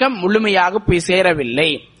மார்க்கம் முழுமையாக போய் சேரவில்லை.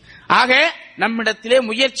 ஆக நம்மிடத்திலே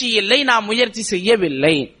முயற்சி இல்லை, நாம் முயற்சி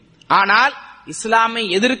செய்யவில்லை. ஆனால் இஸ்லாமை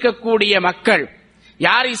எதிர்க்கக்கூடிய மக்கள்,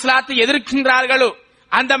 யார் இஸ்லாத்தை எதிர்க்கின்றார்களோ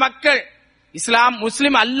அந்த மக்கள் இஸ்லாம்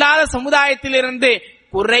முஸ்லிம் அல்லாத சமுதாயத்திலிருந்து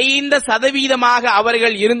குறைந்த சதவீதமாக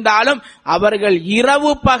அவர்கள் இருந்தாலும் அவர்கள்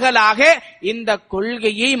இரவு பகலாக இந்த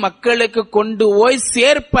கொள்கையை மக்களுக்கு கொண்டு போய்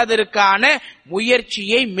சேர்ப்பதற்கான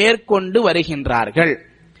முயற்சியை மேற்கொண்டு வருகின்றார்கள்.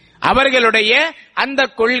 அவர்களுடைய அந்த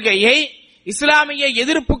கொள்கையை, இஸ்லாமிய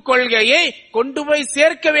எதிர்ப்பு கொள்கையை கொண்டு போய்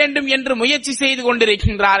சேர்க்க வேண்டும் என்று முயற்சி செய்து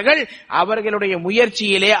கொண்டிருக்கின்றார்கள். அவர்களுடைய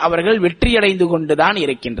முயற்சியிலே அவர்கள் வெற்றியடைந்து கொண்டுதான்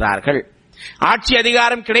இருக்கின்றார்கள். ஆட்சி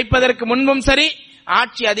அதிகாரம் கிடைப்பதற்கு முன்பும் சரி,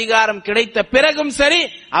 ஆட்சி அதிகாரம் கிடைத்த பிறகும் சரி,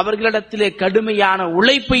 அவர்களிடத்திலே கடுமையான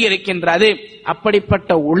உழைப்பு இருக்கின்றது.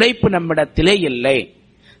 அப்படிப்பட்ட உழைப்பு நம்மிடத்திலே இல்லை.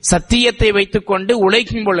 சத்தியத்தை வைத்துக் கொண்டு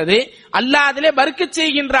உழைக்கும் பொழுது அல்லாஹ் அதிலே பர்க்கத்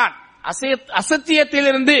செய்கின்றான்.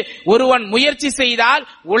 அசத்தியத்திலிருந்து ஒருவன் முயற்சி செய்தால்,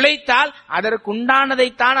 உழைத்தால்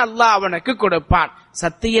அதற்குண்டானதைத்தான் அல்லாஹ் அவனுக்கு கொடுப்பான்.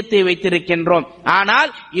 சத்தியத்தை வைத்திருக்கின்றோம், ஆனால்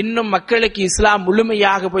இன்னும் மக்களுக்கு இஸ்லாம்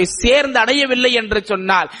முழுமையாக போய் சேர்ந்து அடையவில்லை என்று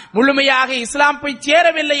சொன்னால், முழுமையாக இஸ்லாம் போய்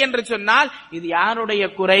சேரவில்லை என்று சொன்னால், இது யாருடைய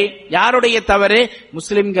குறை, யாருடைய தவறு?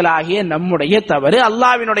 முஸ்லிம்களாகிய நம்முடைய தவறு.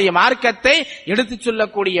 அல்லாஹ்வினுடைய மார்க்கத்தை எடுத்துச்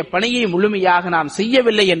சொல்லக்கூடிய பணியை முழுமையாக நாம்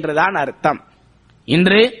செய்யவில்லை என்றுதான் அர்த்தம்.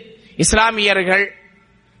 இன்று இஸ்லாமியர்கள்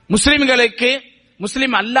முஸ்லிம்களுக்கு,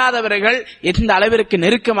 முஸ்லிம் அல்லாதவர்கள் எந்த அளவிற்கு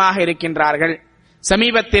நெருக்கமாக இருக்கின்றார்கள்.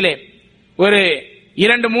 சமீபத்திலே ஒரு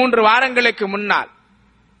 2-3 வாரங்களுக்கு முன்னால்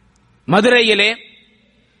மதுரையிலே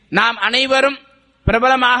நாம் அனைவரும்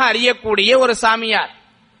பிரபலமாக அறியக்கூடிய ஒரு சாமியார்,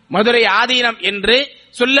 மதுரை ஆதீனம் என்று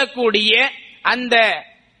சொல்லக்கூடிய அந்த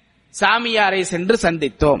சாமியாரை சென்று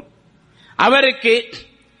சந்தித்தோம். அவருக்கு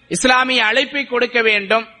இஸ்லாமிய அழைப்பை கொடுக்க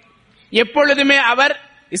வேண்டும். எப்பொழுதுமே அவர்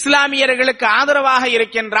இஸ்லாமியர்களுக்கு ஆதரவாக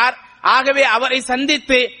இருக்கின்றார். ஆகவே அவரை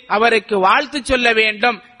சந்தித்து அவருக்கு வாழ்த்து சொல்ல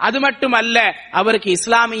வேண்டும். அது மட்டுமல்ல, அவருக்கு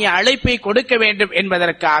இஸ்லாமிய அழைப்பை கொடுக்க வேண்டும்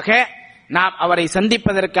என்பதற்காக நாம் அவரை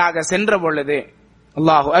சந்திப்பதற்காக சென்ற பொழுது,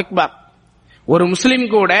 அல்லாஹு அக்பர், ஒரு முஸ்லிம்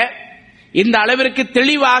கூட இந்த அளவிற்கு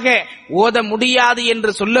தெளிவாக ஓத முடியாது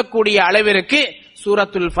என்று சொல்லக்கூடிய அளவிற்கு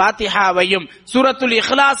சூரத்துல் ஃபாத்திஹாவையும் சூரத்துல்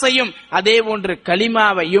இக்லாஸையும் அதே போன்று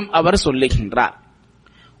கலிமாவையும் அவர் சொல்லுகின்றார்.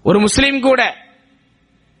 ஒரு முஸ்லிம் கூட,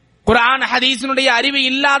 குர்ஆன் ஹதீஸினுடைய அறிவு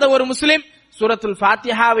இல்லாத ஒரு முஸ்லிம் சூரத்துல்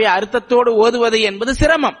ஃபாத்திஹாவை அர்த்தத்தோடு ஓதுவது என்பது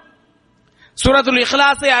சிரமம். சூரத்துல்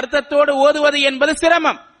இக்லாஸை அர்த்தத்தோடு ஓதுவது என்பது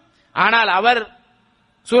சிரமம். ஆனால் அவர்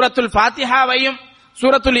சூரத்துல் ஃபாத்திஹாவையும்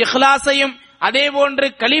சூரத்துல் இக்லாஸையும் அதே போன்று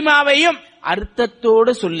கலிமாவையும்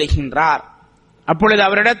அர்த்தத்தோடு சொல்லுகின்றார். அப்பொழுது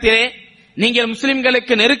அவரிடத்திலே, நீங்கள்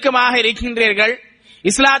முஸ்லிம்களுக்கு நெருக்கமாக இருக்கின்றீர்கள்,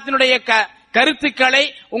 இஸ்லாத்தினுடைய கருத்துக்களை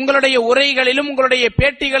உங்களுடைய உரைகளிலும் உங்களுடைய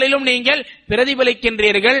பேட்டிகளிலும் நீங்கள்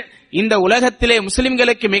பிரதிபலிக்கின்றீர்கள், இந்த உலகத்திலே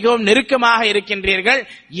முஸ்லிம்களுக்கு மிகவும் நெருக்கமாக இருக்கின்றீர்கள்,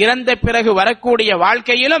 இறந்த பிறகு வரக்கூடிய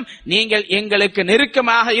வாழ்க்கையிலும் நீங்கள் எங்களுக்கு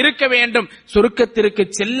நெருக்கமாக இருக்க வேண்டும், சுருக்கத்திற்கு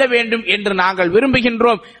செல்ல வேண்டும் என்று நாங்கள்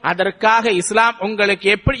விரும்புகின்றோம். அதற்காக இஸ்லாம் உங்களுக்கு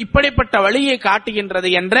இப்படிப்பட்ட வழியை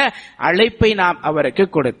காட்டுகின்றது என்ற அழைப்பை நாம் அவருக்கு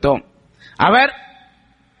கொடுத்தோம். அவர்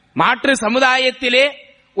மாற்று சமுதாயத்திலே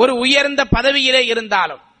ஒரு உயர்ந்த பதவியிலே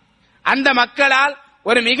இருந்தாலும், அந்த மக்களால்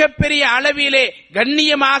ஒரு மிகப்பெரிய அளவிலே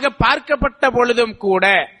கண்ணியமாக பார்க்கப்பட்ட பொழுதும் கூட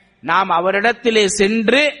நாம் அவரிடத்திலே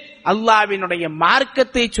சென்று அல்லாஹ்வினுடைய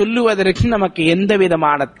மார்க்கத்தை சொல்லுவதற்கு நமக்கு எந்த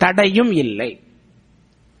விதமான தடையும் இல்லை.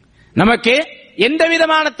 நமக்கு எந்த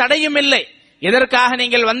விதமான தடையும் இல்லை. எதற்காக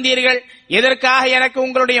நீங்கள் வந்தீர்கள், எதற்காக எனக்கு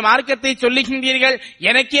உங்களுடைய மார்க்கத்தை சொல்லுகின்றீர்கள்,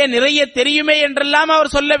 எனக்கே நிறைய தெரியுமே என்றெல்லாம்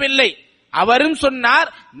அவர் சொல்லவில்லை. அவரும்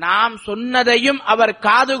சொன்னார், நாம் சொன்னதையும் அவர்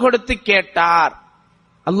காது கொடுத்து கேட்டார்.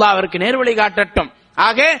 அல்லாஹ் அவருக்கு நேர்வழி காட்டட்டும்.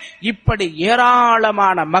 ஆக இப்படி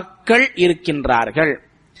ஏராளமான மக்கள் இருக்கின்றார்கள்.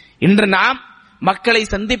 இன்று நாம் மக்களை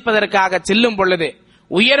சந்திப்பதற்காக செல்லும் பொழுது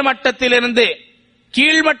உயர்மட்டத்திலிருந்து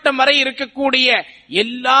கீழ்மட்டம் வரை இருக்கக்கூடிய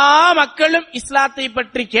எல்லா மக்களும் இஸ்லாத்தை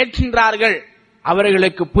பற்றி கேட்கின்றார்கள்.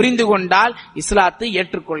 அவர்களுக்கு புரிந்து கொண்டால் இஸ்லாத்தை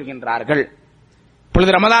ஏற்றுக்கொள்கின்றார்கள்.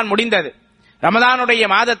 இப்பொழுது ரமதான் முடிந்தது. ரமதானுடைய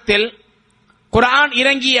மாதத்தில் குர்ஆன்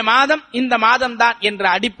இறங்கிய மாதம் இந்த மாதம்தான் என்ற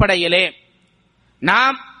அடிப்படையிலே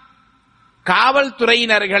நாம்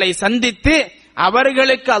காவல்துறையினர்களை சந்தித்து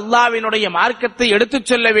அவர்களுக்கு அல்லாஹ்வினுடைய மார்க்கத்தை எடுத்துச்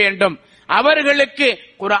சொல்ல வேண்டும், அவர்களுக்கு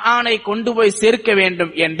குர்ஆனை கொண்டு போய் சேர்க்க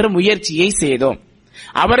வேண்டும் என்ற முயற்சியை செய்தோம்.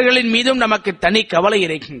 அவர்களின் மீதும் நமக்கு தனி கவலை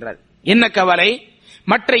இருக்கின்றது. என்ன கவலை?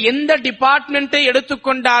 மற்ற எந்த டிபார்ட்மெண்ட்டை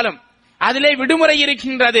எடுத்துக்கொண்டாலும் அதிலே விடுமுறை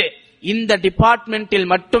இருக்கின்றது. இந்த டிபார்ட்மெண்டில்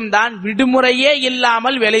மட்டும்தான் விடுமுறையே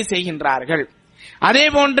இல்லாமல் வேலை செய்கின்றார்கள். அதே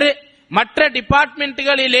போன்று மற்ற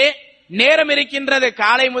டிபார்ட்மெண்ட்டுகளிலே நேரம் இருக்கின்றது,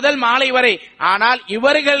 காலை முதல் மாலை வரை. ஆனால்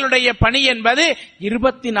இவர்களுடைய பணி என்பது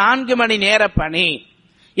 24 மணி நேர பணி.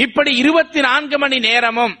 இப்படி 24 மணி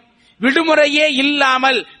நேரமும் விடுமுறையே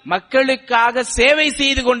இல்லாமல் மக்களுக்காக சேவை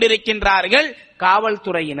செய்து கொண்டிருக்கின்றார்கள்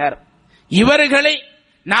காவல்துறையினர். இவர்களை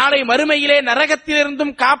நாளை மறுமையிலே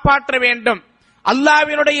நரகத்திலிருந்தும் காப்பாற்ற வேண்டும்,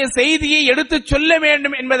 அல்லாஹ்வினுடைய செய்தியை எடுத்துச் சொல்ல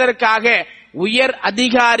வேண்டும் என்பதற்காக உயர்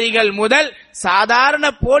அதிகாரிகள் முதல் சாதாரண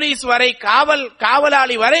போலீஸ் வரை,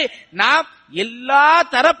 காவலாளி வரை நாம் எல்லா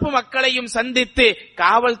தரப்பு மக்களையும் சந்தித்து,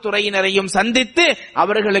 காவல்துறையினரையும் சந்தித்து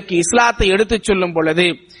அவர்களுக்கு இஸ்லாத்தை எடுத்துச் சொல்லும் பொழுது,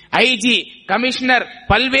 ஐஜி, கமிஷனர்,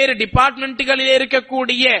 பல்வேறு டிபார்ட்மெண்ட்டுகளில்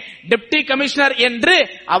இருக்கக்கூடிய டெப்டி கமிஷனர் என்று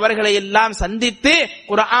அவர்களை எல்லாம் சந்தித்து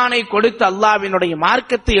குர்ஆனை கொடுத்து அல்லாஹ்வினுடைய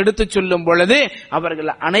மார்க்கத்தை எடுத்துச் சொல்லும் பொழுது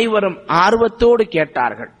அவர்கள் அனைவரும் ஆர்வத்தோடு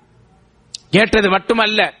கேட்டார்கள். கேட்டது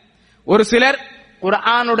மட்டுமல்ல, ஒரு சிலர்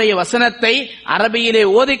குர்ஆனுடைய வசனத்தை அரபியிலே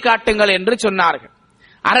ஓதி காட்டுங்கள் என்று சொன்னார்கள்.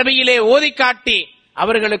 அரபியிலே ஓதி காட்டி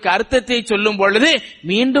அவர்களுக்கு அர்த்தத்தை சொல்லும் பொழுது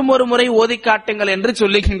மீண்டும் ஒரு முறை ஓதி காட்டுங்கள் என்று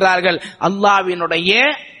சொல்லுகின்றார்கள். அல்லாஹ்வினுடைய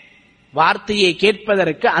வார்த்தையை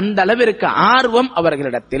கேட்பதற்கு அந்த அளவிற்கு ஆர்வம்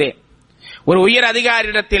அவர்களிடத்திலே. ஒரு உயர்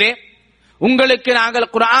அதிகாரியிடத்திலே உங்களுக்கு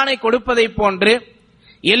நாங்கள் குர்ஆனை கொடுப்பதை போன்று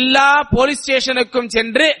எல்லா போலீஸ் ஸ்டேஷனுக்கும்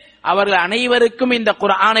சென்று அவர்கள் அனைவருக்கும் இந்த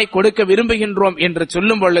குர்ஆனை கொடுக்க விரும்புகின்றோம் என்று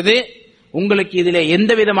சொல்லும் பொழுது, உங்களுக்கு இதிலே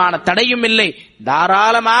எந்த விதமான தடையும் இல்லை,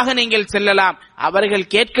 தாராளமாக நீங்கள் செல்லலாம், அவர்கள்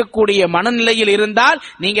கேட்கக்கூடிய மனநிலையில் இருந்தால்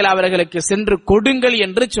நீங்கள் அவர்களுக்கு சென்று கொடுங்கள்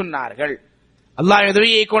என்று சொன்னார்கள். அல்லாஹ்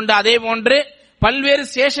உதவியை கொண்டு அதே போன்று பல்வேறு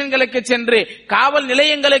ஸ்டேஷன்களுக்கு சென்று, காவல்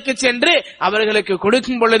நிலையங்களுக்கு சென்று அவர்களுக்கு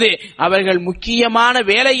கொடுக்கும் பொழுது அவர்கள் முக்கியமான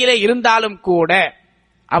வேலையிலே இருந்தாலும் கூட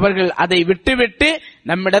அவர்கள் அதை விட்டுவிட்டு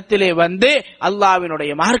நம்மிடத்திலே வந்து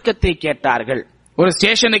அல்லாஹ்வினுடைய மார்க்கத்தை கேட்டார்கள். ஒரு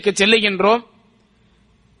ஸ்டேஷனுக்கு செல்லுகின்றோம்,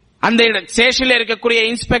 அந்த ஸ்டேஷனில் இருக்கக்கூடிய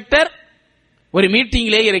இன்ஸ்பெக்டர் ஒரு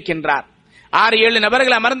மீட்டிங்கிலே இருக்கின்றார். 6-7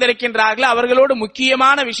 நபர்கள் அமர்ந்திருக்கின்றார்கள். அவர்களோடு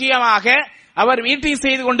முக்கியமான விஷயமாக அவர் மீட்டிங்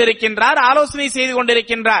செய்து கொண்டிருக்கின்றார், ஆலோசனை செய்து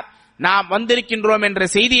கொண்டிருக்கின்றார். நாம் வந்திருக்கின்றோம் என்ற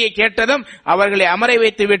செய்தியை கேட்டதும் அவர்களை அமர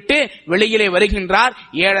வைத்து விட்டு வெளியிலே வருகின்றார்.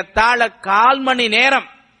 ஏறத்தாழ 1/4 மணி நேரம்,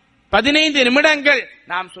 15 நிமிடங்கள்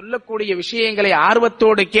நாம் சொல்லக்கூடிய விஷயங்களை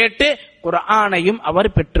ஆர்வத்தோடு கேட்டு குர்ஆனையும்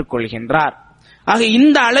அவர் பெற்றுக் கொள்கின்றார். ஆக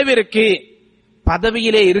இந்த அளவிற்கு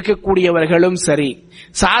பதவியிலே இருக்கக்கூடியவர்களும் சரி,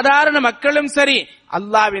 சாதாரண மக்களும் சரி,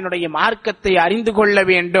 அல்லாஹ்வினுடைய மார்க்கத்தை அறிந்து கொள்ள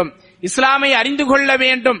வேண்டும், இஸ்லாமை அறிந்து கொள்ள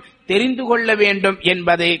வேண்டும், தெரிந்து கொள்ள வேண்டும்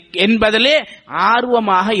என்பதிலே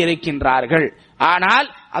ஆர்வமாக இருக்கின்றார்கள். ஆனால்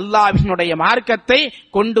அல்லாஹ்வினுடைய மார்க்கத்தை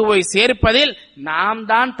கொண்டு போய் சேர்ப்பதில் நாம்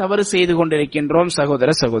தான் தவறு செய்து கொண்டிருக்கின்றோம்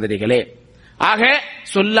சகோதர சகோதரிகளே. ஆக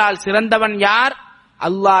சொல்லால் சிறந்தவன் யார்?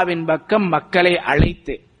 அல்லாஹ்வின் பக்கம் மக்களை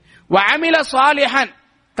அழைத்து, வஅமில சாலிஹன்,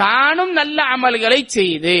 தானும் நல்ல அமல்களை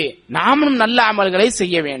செய்து நாமும் நல்ல அமல்களை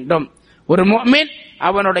செய்ய வேண்டும். ஒரு முஃமின்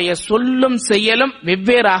அவனுடைய சொல்லும் செயலும்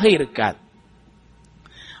வெவ்வேறாக இருக்காது.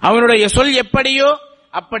 அவனுடைய சொல் எப்படியோ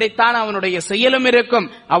அப்படித்தான் அவனுடைய செயலும் இருக்கும்.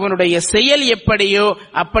 அவனுடைய செயல் எப்படியோ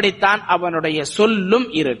அப்படித்தான் அவனுடைய சொல்லும்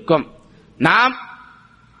இருக்கும். நாம்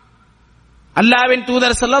அல்லாஹ்வின்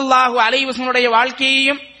தூதர் ஸல்லல்லாஹு அலைஹி வஸல்லம்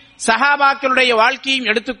வாழ்க்கையையும் சஹாபாக்களுடைய வாழ்க்கையும்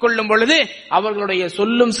எடுத்துக்கொள்ளும் பொழுது அவர்களுடைய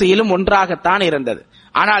சொல்லும் செயலும் ஒன்றாகத்தான் இருந்தது.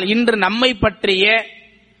 ஆனால் இன்று நம்மை பற்றிய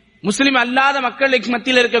முஸ்லிம் அல்லாத மக்களுக்கு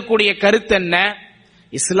மத்தியில் இருக்கக்கூடிய கருத்து என்ன?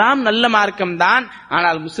 இஸ்லாம் நல்ல மார்க்கம் தான்,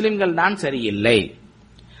 ஆனால் முஸ்லிம்கள் தான் சரியில்லை.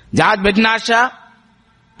 ஜாத் பெட்னாஷா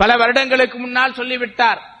பல வருடங்களுக்கு முன்னால்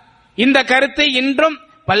சொல்லிவிட்டார். இந்த கருத்தை இன்றும்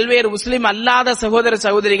பல்வேறு முஸ்லிம் அல்லாத சகோதர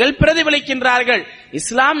சகோதரிகள் பிரதிபலிக்கின்றார்கள்.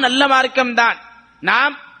 இஸ்லாம் நல்ல மார்க்கம் தான்.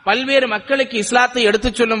 நாம் பல்வேறு மக்களுக்கு இஸ்லாத்தை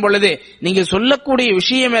எடுத்துச் சொல்லும் பொழுது நீங்க சொல்லக்கூடிய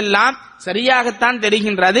விஷயம் எல்லாம் சரியாகத்தான்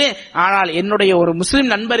தெரிகின்றது, ஆனால் என்னுடைய ஒரு முஸ்லிம்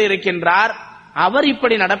நண்பர் இருக்கின்றார், அவர்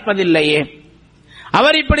இப்படி நடப்பதில்லையே,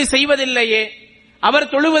 அவர் இப்படி செய்வதில்லையே,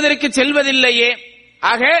 அவர் தொழுவதற்கு செல்வதில்லையே.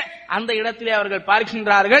 ஆக அந்த இடத்திலே அவர்கள்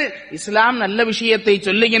பார்க்கின்றார்கள், இஸ்லாம் நல்ல விஷயத்தை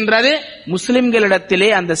சொல்லுகின்றது,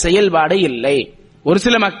 முஸ்லிம்களிடத்திலே அந்த செயல்பாடு இல்லை. ஒரு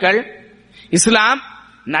சில மக்கள் இஸ்லாம்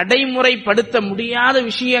நடைமுறைப்படுத்த முடியாத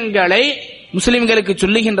விஷயங்களை முஸ்லிம்களுக்கு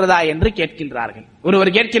சொல்லுகின்றதா என்று கேட்கின்றார்கள். ஒருவர்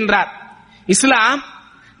கேட்கின்றார், இஸ்லாம்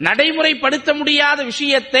நடைமுறைப்படுத்த முடியாத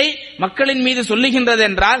விஷயத்தை மக்களின் மீது சொல்லுகின்றது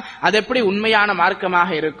என்றால் அது எப்படி உண்மையான மார்க்கமாக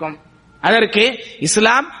இருக்கும்? அதற்கு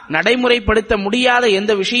இஸ்லாம் நடைமுறைப்படுத்த முடியாத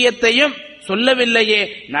எந்த விஷயத்தையும் சொல்லவில்லையே,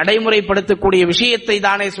 நடைமுறைப்படுத்தக்கூடிய விஷயத்தை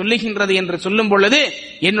தானே சொல்லுகின்றது என்று சொல்லும் பொழுது,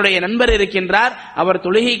 என்னுடைய நண்பர் இருக்கின்றார், அவர்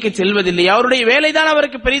தொழுகைக்கு செல்வதில்லை, அவருடைய வேலைதான்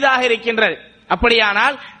அவருக்கு பெரிதாக இருக்கின்றது.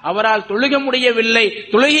 அப்படியானால் அவரால் தொழுக முடியவில்லை,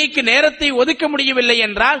 தொழுகைக்கு நேரத்தை ஒதுக்க முடியவில்லை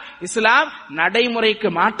என்றால் இஸ்லாம் நடைமுறைக்கு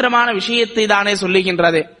மாற்றமான விஷயத்தை தானே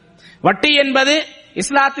சொல்லுகின்றது. வட்டி என்பது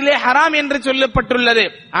இஸ்லாத்திலே ஹராம் என்று சொல்லப்பட்டுள்ளது.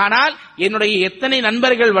 ஆனால் என்னுடைய எத்தனை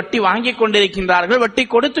நண்பர்கள் வட்டி வாங்கிக் கொண்டிருக்கின்றார்கள், வட்டி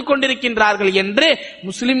கொடுத்துக் கொண்டிருக்கின்றார்கள் என்று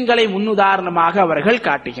முஸ்லிம்களை முன்னுதாரணமாக அவர்கள்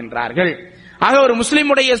காட்டுகின்றார்கள். ஆக ஒரு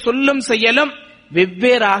முஸ்லிமுடைய சொல்லும் செயலும்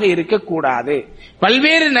வெவ்வேறாக இருக்கக்கூடாது.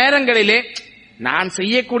 பல்வேறு நேரங்களிலே நான்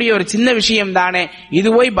செய்யக்கூடிய ஒரு சின்ன விஷயம் தானே, இது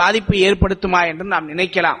போய் பாதிப்பை ஏற்படுத்துமா என்று நாம்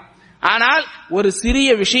நினைக்கலாம். ஆனால் ஒரு சிறிய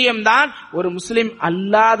விஷயம்தான் ஒரு முஸ்லிம்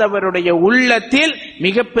அல்லாதவருடைய உள்ளத்தில்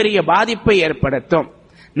மிகப்பெரிய பாதிப்பை ஏற்படுத்தும்.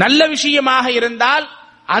 நல்ல விஷயமாக இருந்தால்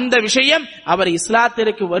அந்த விஷயம் அவர்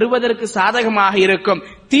இஸ்லாத்திற்கு வருவதற்கு சாதகமாக இருக்கும்.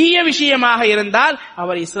 தீய விஷயமாக இருந்தால்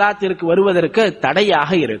அவர் இஸ்லாத்திற்கு வருவதற்கு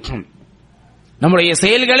தடையாக இருக்கும். நம்முடைய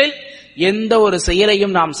செயல்களில் எந்த ஒரு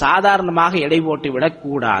செயலையும் நாம் சாதாரணமாக எடை போட்டு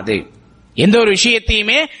விடக்கூடாது. எந்த ஒரு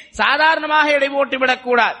விஷயத்தையுமே சாதாரணமாக எடை போட்டு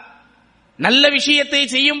விடக்கூடாது. நல்ல விஷயத்தை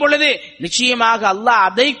செய்யும் பொழுது நிச்சயமாக அல்லாஹ்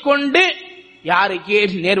அதை கொண்டு யாருக்கே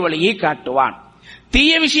நேர்வழியை காட்டுவான்.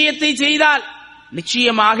 தீய விஷயத்தை செய்தால்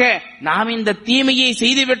நிச்சயமாக நாம் இந்த தீமையை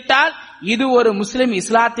செய்துவிட்டால் இது ஒரு முஸ்லிம்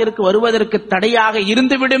இஸ்லாத்திற்கு வருவதற்கு தடையாக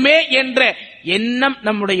இருந்து விடுமே என்ற எண்ணம்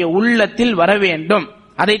நம்முடைய உள்ளத்தில் வர வேண்டும்.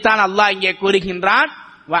 அதைத்தான் அல்லாஹ் இங்கே கூறுகின்றான்,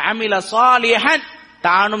 வஅமில ஸாலிஹன்,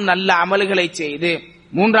 தானும் நல்ல அமல்களை செய்து.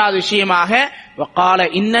 மூன்றாவது விஷயமாக வகால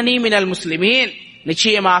இன்னனி மினல் முஸ்லிமீன்,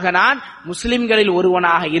 நிச்சயமாக நான் முஸ்லிம்களில்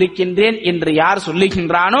ஒருவனாக இருக்கின்றேன் என்று யார்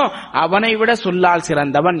சொல்லுகின்றானோ அவனை விட சொல்லால்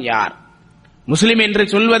சிறந்தவன் யார்? முஸ்லிம் என்று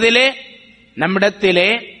சொல்வதிலே நம்மிடத்திலே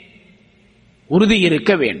உறுதி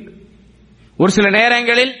இருக்க வேண்டும். ஒரு சில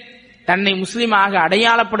நேரங்களில் தன்னை முஸ்லிமாக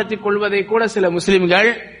அடையாளப்படுத்திக் கொள்வதை கூட சில முஸ்லிம்கள்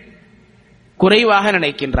குறைவாக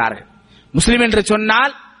நினைக்கின்றார்கள். முஸ்லிம் என்று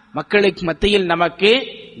சொன்னால் மக்களுக்கு மத்தியில் நமக்கு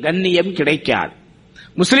கண்ணியம் கிடைக்காது.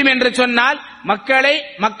 முஸ்லிம் என்று சொன்னால்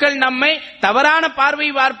மக்கள் நம்மை தவறான பார்வை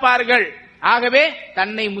பார்ப்பார்கள். ஆகவே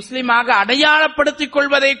தன்னை முஸ்லிமாக அடையாளப்படுத்திக்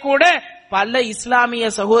கொள்வதை கூட பல இஸ்லாமிய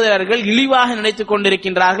சகோதரர்கள் இழிவாக நினைத்துக்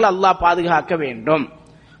கொண்டிருக்கின்றார்கள். அல்லாஹ் பாதுகாக்க வேண்டும்.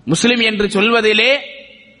 முஸ்லிம் என்று சொல்வதிலே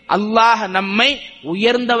அல்லாஹ் நம்மை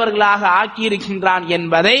உயர்ந்தவர்களாக ஆக்கியிருக்கின்றான்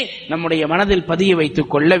என்பதை நம்முடைய மனதில் பதிய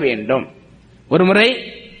வைத்துக் கொள்ள வேண்டும். ஒருமுறை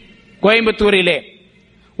கோயம்புத்தூரிலே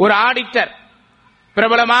ஒரு ஆடிட்டர்,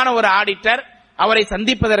 பிரபலமான ஒரு ஆடிட்டர், அவரை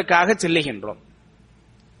சந்திப்பதற்காக செல்லுகின்றோம்.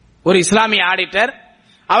 ஒரு இஸ்லாமிய ஆடிட்டர்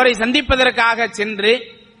அவரை சந்திப்பதற்காக சென்று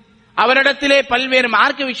அவரிடத்திலே பல்வேறு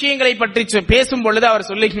மார்க்க விஷயங்களை பற்றி பேசும் பொழுது அவர்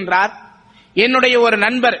சொல்லுகின்றார், என்னுடைய ஒரு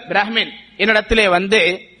நண்பர் பிராஹ்மின் என்னிடத்திலே வந்து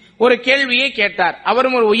ஒரு கேள்வியை கேட்டார்.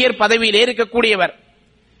 அவரும் ஒரு உயர் பதவியிலே இருக்கக்கூடியவர்.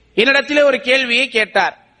 என்னிடத்திலே ஒரு கேள்வியை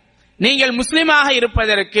கேட்டார், நீங்கள் முஸ்லிமாக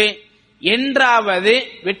இருப்பதற்கு என்றாவது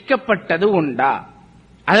வெட்கப்பட்டது உண்டா?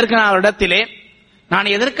 அதற்கு நான் அவரிடத்திலே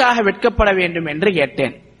நான் எதற்காக வெட்கப்பட வேண்டும் என்று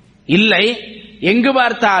கேட்டேன். இல்லை, எங்கு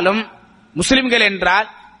பார்த்தாலும் முஸ்லிம்கள் என்றால்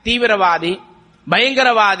தீவிரவாதி,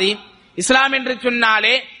 பயங்கரவாதி, இஸ்லாம் என்று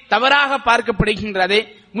சொன்னாலே தவறாக பார்க்கப்படுகின்றது,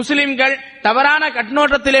 முஸ்லிம்கள் தவறான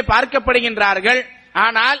கண்ணோட்டத்திலே பார்க்கப்படுகின்றார்கள்.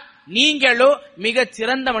 ஆனால் நீங்களோ மிகச்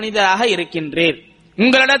சிறந்த மனிதராக இருக்கின்றீர்.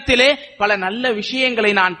 உங்களிடத்திலே பல நல்ல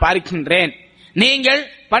விஷயங்களை நான் பார்க்கின்றேன். நீங்கள்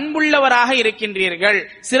பண்புள்ளவராக இருக்கின்றீர்கள்,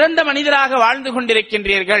 சிறந்த மனிதராக வாழ்ந்து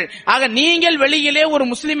கொண்டிருக்கின்றீர்கள். ஆக நீங்கள் வெளியிலே ஒரு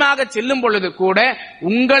முஸ்லிமாக செல்லும் பொழுது கூட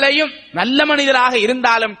உங்களையும், நல்ல மனிதராக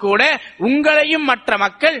இருந்தாலும் கூட உங்களையும் மற்ற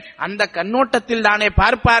மக்கள் அந்த கண்ணோட்டத்தில் தானே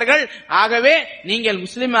பார்ப்பார்கள். ஆகவே நீங்கள்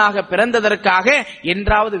முஸ்லிமாக பிறந்ததற்காக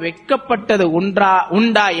என்றாவது வெட்கப்பட்டது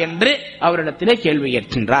உண்டா என்று அவரிடத்திலே கேள்வி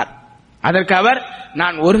கேட்கின்றார். அதற்கு அவர்,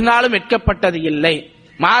 நான் ஒரு நாளும் வெட்கப்பட்டது இல்லை,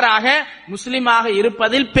 மாறாக முஸ்லிமாக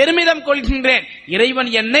இருப்பதில் பெருமிதம் கொள்கின்றேன், இறைவன்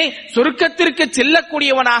என்னை சொர்க்கத்திற்கு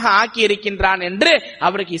செல்லக்கூடியவனாக ஆக்கி இருக்கின்றான் என்று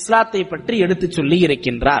அவருக்கு இஸ்லாத்தை பற்றி எடுத்து சொல்லி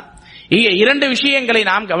இருக்கின்றார். இரண்டு விஷயங்களை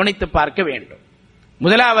நாம் கவனித்து பார்க்க வேண்டும்.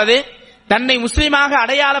 முதலாவது, தன்னை முஸ்லிமாக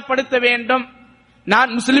அடையாளப்படுத்த வேண்டும்,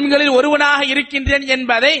 நான் முஸ்லிம்களில் ஒருவனாக இருக்கின்றேன்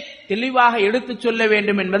என்பதை தெளிவாக எடுத்துச் சொல்ல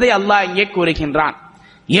வேண்டும் என்பதை அல்லாஹ் இங்கே கூறுகின்றான்.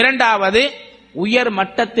 இரண்டாவது, உயர்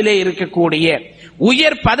மட்டத்திலே இருக்கக்கூடிய,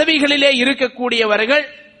 உயர் பதவிகளிலே இருக்கக்கூடியவர்கள்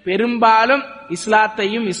பெரும்பாலும்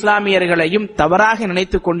இஸ்லாத்தையும் இஸ்லாமியர்களையும் தவறாக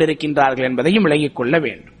நினைத்துக் கொண்டிருக்கின்றார்கள் என்பதையும் விளங்கிக் கொள்ள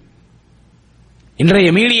வேண்டும். இன்றைய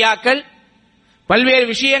மீடியாக்கள் பல்வேறு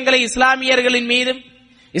விஷயங்களை இஸ்லாமியர்களின் மீதும்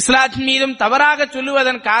இஸ்லாத்தின் மீதும் தவறாக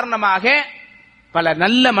சொல்லுவதன் காரணமாக பல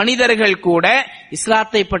நல்ல மனிதர்கள் கூட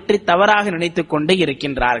இஸ்லாத்தை பற்றி தவறாக நினைத்துக் கொண்டே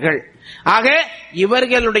இருக்கின்றார்கள். ஆக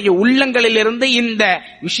இவர்களுடைய உள்ளங்களிலிருந்து இந்த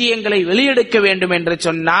விஷயங்களை வெளியெடுக்க வேண்டும் என்று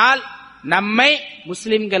சொன்னால் நம்மை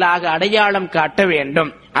முஸ்லிம்களாக அடையாளம் காட்ட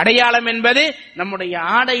வேண்டும். அடையாளம் என்பது நம்முடைய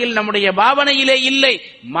ஆடையில், நம்முடைய பாவனையிலே இல்லை,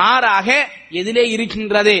 மாறாக எதிலே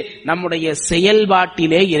இருக்கின்றது? நம்முடைய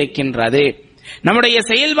செயல்பாட்டிலே இருக்கின்றது. நம்முடைய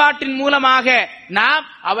செயல்பாட்டின் மூலமாக நாம்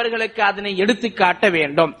அவர்களுக்கு அதனை எடுத்து காட்ட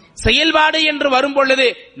வேண்டும். செயல்பாடு என்று வரும் பொழுது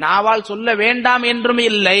நாவால் சொல்ல வேண்டாம் என்றும்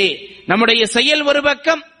இல்லை. நம்முடைய செயல் ஒரு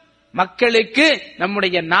பக்கம், மக்களுக்கு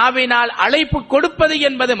நம்முடைய நாவினால் அழைப்பு கொடுப்பது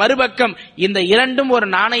என்பது மறுபக்கம். இந்த இரண்டும் ஒரு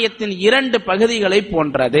நாணயத்தின் இரண்டு பகுதிகளை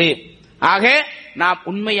போன்றது. ஆக நாம்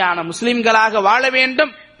உண்மையான முஸ்லிம்களாக வாழ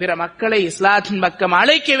வேண்டும், பிற மக்களை இஸ்லாத்தின் பக்கம்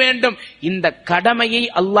அழைக்க வேண்டும். இந்த கடமையை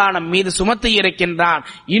அல்லாஹ் நம் மீது சுமத்தி இருக்கின்றான்.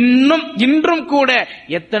 இன்றும் கூட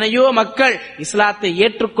எத்தனையோ மக்கள் இஸ்லாத்தை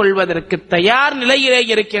ஏற்றுக்கொள்வதற்கு தயார் நிலையிலே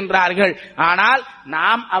இருக்கின்றார்கள். ஆனால்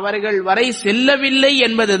நாம் அவர்கள் வரை செல்லவில்லை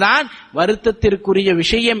என்பதுதான் வருத்தத்திற்குரிய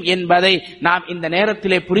விஷயம் என்பதை நாம் இந்த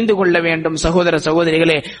நேரத்திலே புரிந்து கொள்ள வேண்டும். சகோதர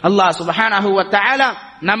சகோதரிகளே, அல்லாஹ் சுப்ஹானஹு வ தஆலா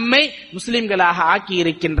நம்மை முஸ்லிம்களாக ஆக்கி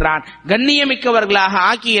இருக்கின்றான், கண்ணியமிக்கவர்களாக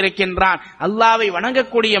ஆக்கி இருக்கின்றான். அல்லாஹ்வை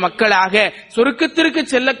வணங்கக்கூடிய மக்களாக, சொர்க்கத்திற்கு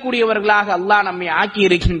செல்லக்கூடியவர்களாக அல்லாஹ் நம்மை ஆக்கி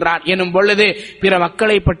இருக்கின்றான் எனும் பொழுது பிற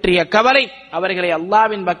மக்களை பற்றிய கவலை, அவர்களை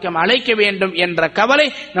அல்லாஹ்வின் பக்கம் அழைக்க வேண்டும் என்ற கவலை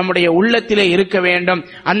நம்முடைய உள்ளத்திலே இருக்க வேண்டும்.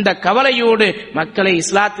 அந்த கவலையோடு மக்களை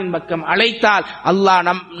இஸ்லாத்தின் பக்கம் அழைத்தால் அல்லாஹ்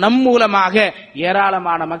நம் மூலமாக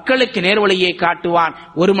ஏராளமான மக்களுக்கு நேர்வழியை காட்டுவான்.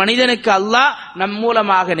 ஒரு மனிதனுக்கு அல்லாஹ் நம்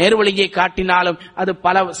மூலமாக நேர்வழியை காட்டினாலும் அது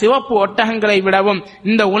பல சிவப்பு ஒட்டகங்களை விடவும்,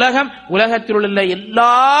 இந்த உலகத்தில் உள்ள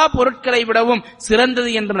எல்லா பொருட்களை விடவும் சிறந்தது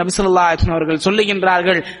என்று நபி ஸல்லல்லாஹு அலைஹி வஸல்லம் அவர்கள்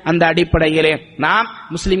சொல்லுகின்றார்கள். அந்த அடிப்படையிலே நாம்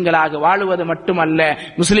முஸ்லிம்களாக வாழுவது மட்டுமல்ல,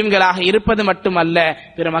 முஸ்லிம்களாக இருப்பது மட்டுமல்ல,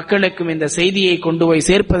 பிற மக்களுக்கும் இந்த செய்தியை கொண்டு போய்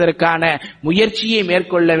சேர்ப்பதற்கான முயற்சியை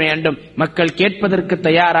மேற்கொள்ள வேண்டும். மக்கள் கேட்பதற்கு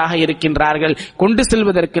தயாராக இருக்கின்றார்கள், கொண்டு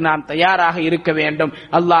செல்வதற்கு நாம் தயாராக இருக்க வேண்டும்.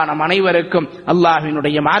 அல்லாஹ் நம் அனைவருக்கும்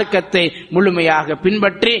அல்லாஹ்வினுடைய மார்க்கத்தை முழுமையாக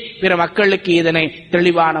பின்பற்றி பிற மக்களுக்கு இதனை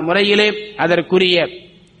தெளிவான முறையிலே அதற்குரிய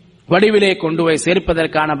வடிவிலே கொண்டு போய்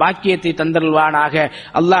சேர்ப்பதற்கான பாக்கியத்தை தந்தருள்வானாக.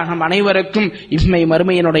 அல்லாஹ் நம் அனைவருக்கும் இம்மை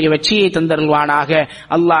மறுமையினுடைய வெற்றியை தந்தருள்வானாக.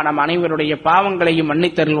 அல்லாஹ் நம் அனைவருடைய பாவங்களையும்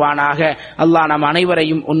மன்னித்தருள்வானாக. அல்லாஹ் நம்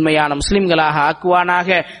அனைவரையும் உண்மையான முஸ்லிம்களாக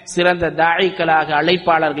ஆக்குவானாக, சிறந்த தாயிகளாக,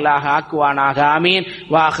 அழைப்பாளர்களாக ஆக்குவானாக. ஆமீன்.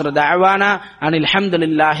 வாஹிரு தஅவானா அனில்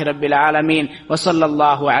ஹம்துலில்லாஹி ரப்பில் ஆலமீன்.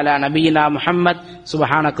 வஸல்லல்லாஹு அலா நபியினா முஹம்மத்.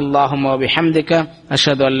 சுப்ஹானக்கல்லாஹும்ம வ பிஹம்திக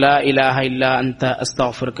அஷ்ஹது அல்லா இலாஹா இல்லா அன்த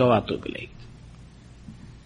அஸ்தக்ஃபிருக வ அத்தூபு இலைக்.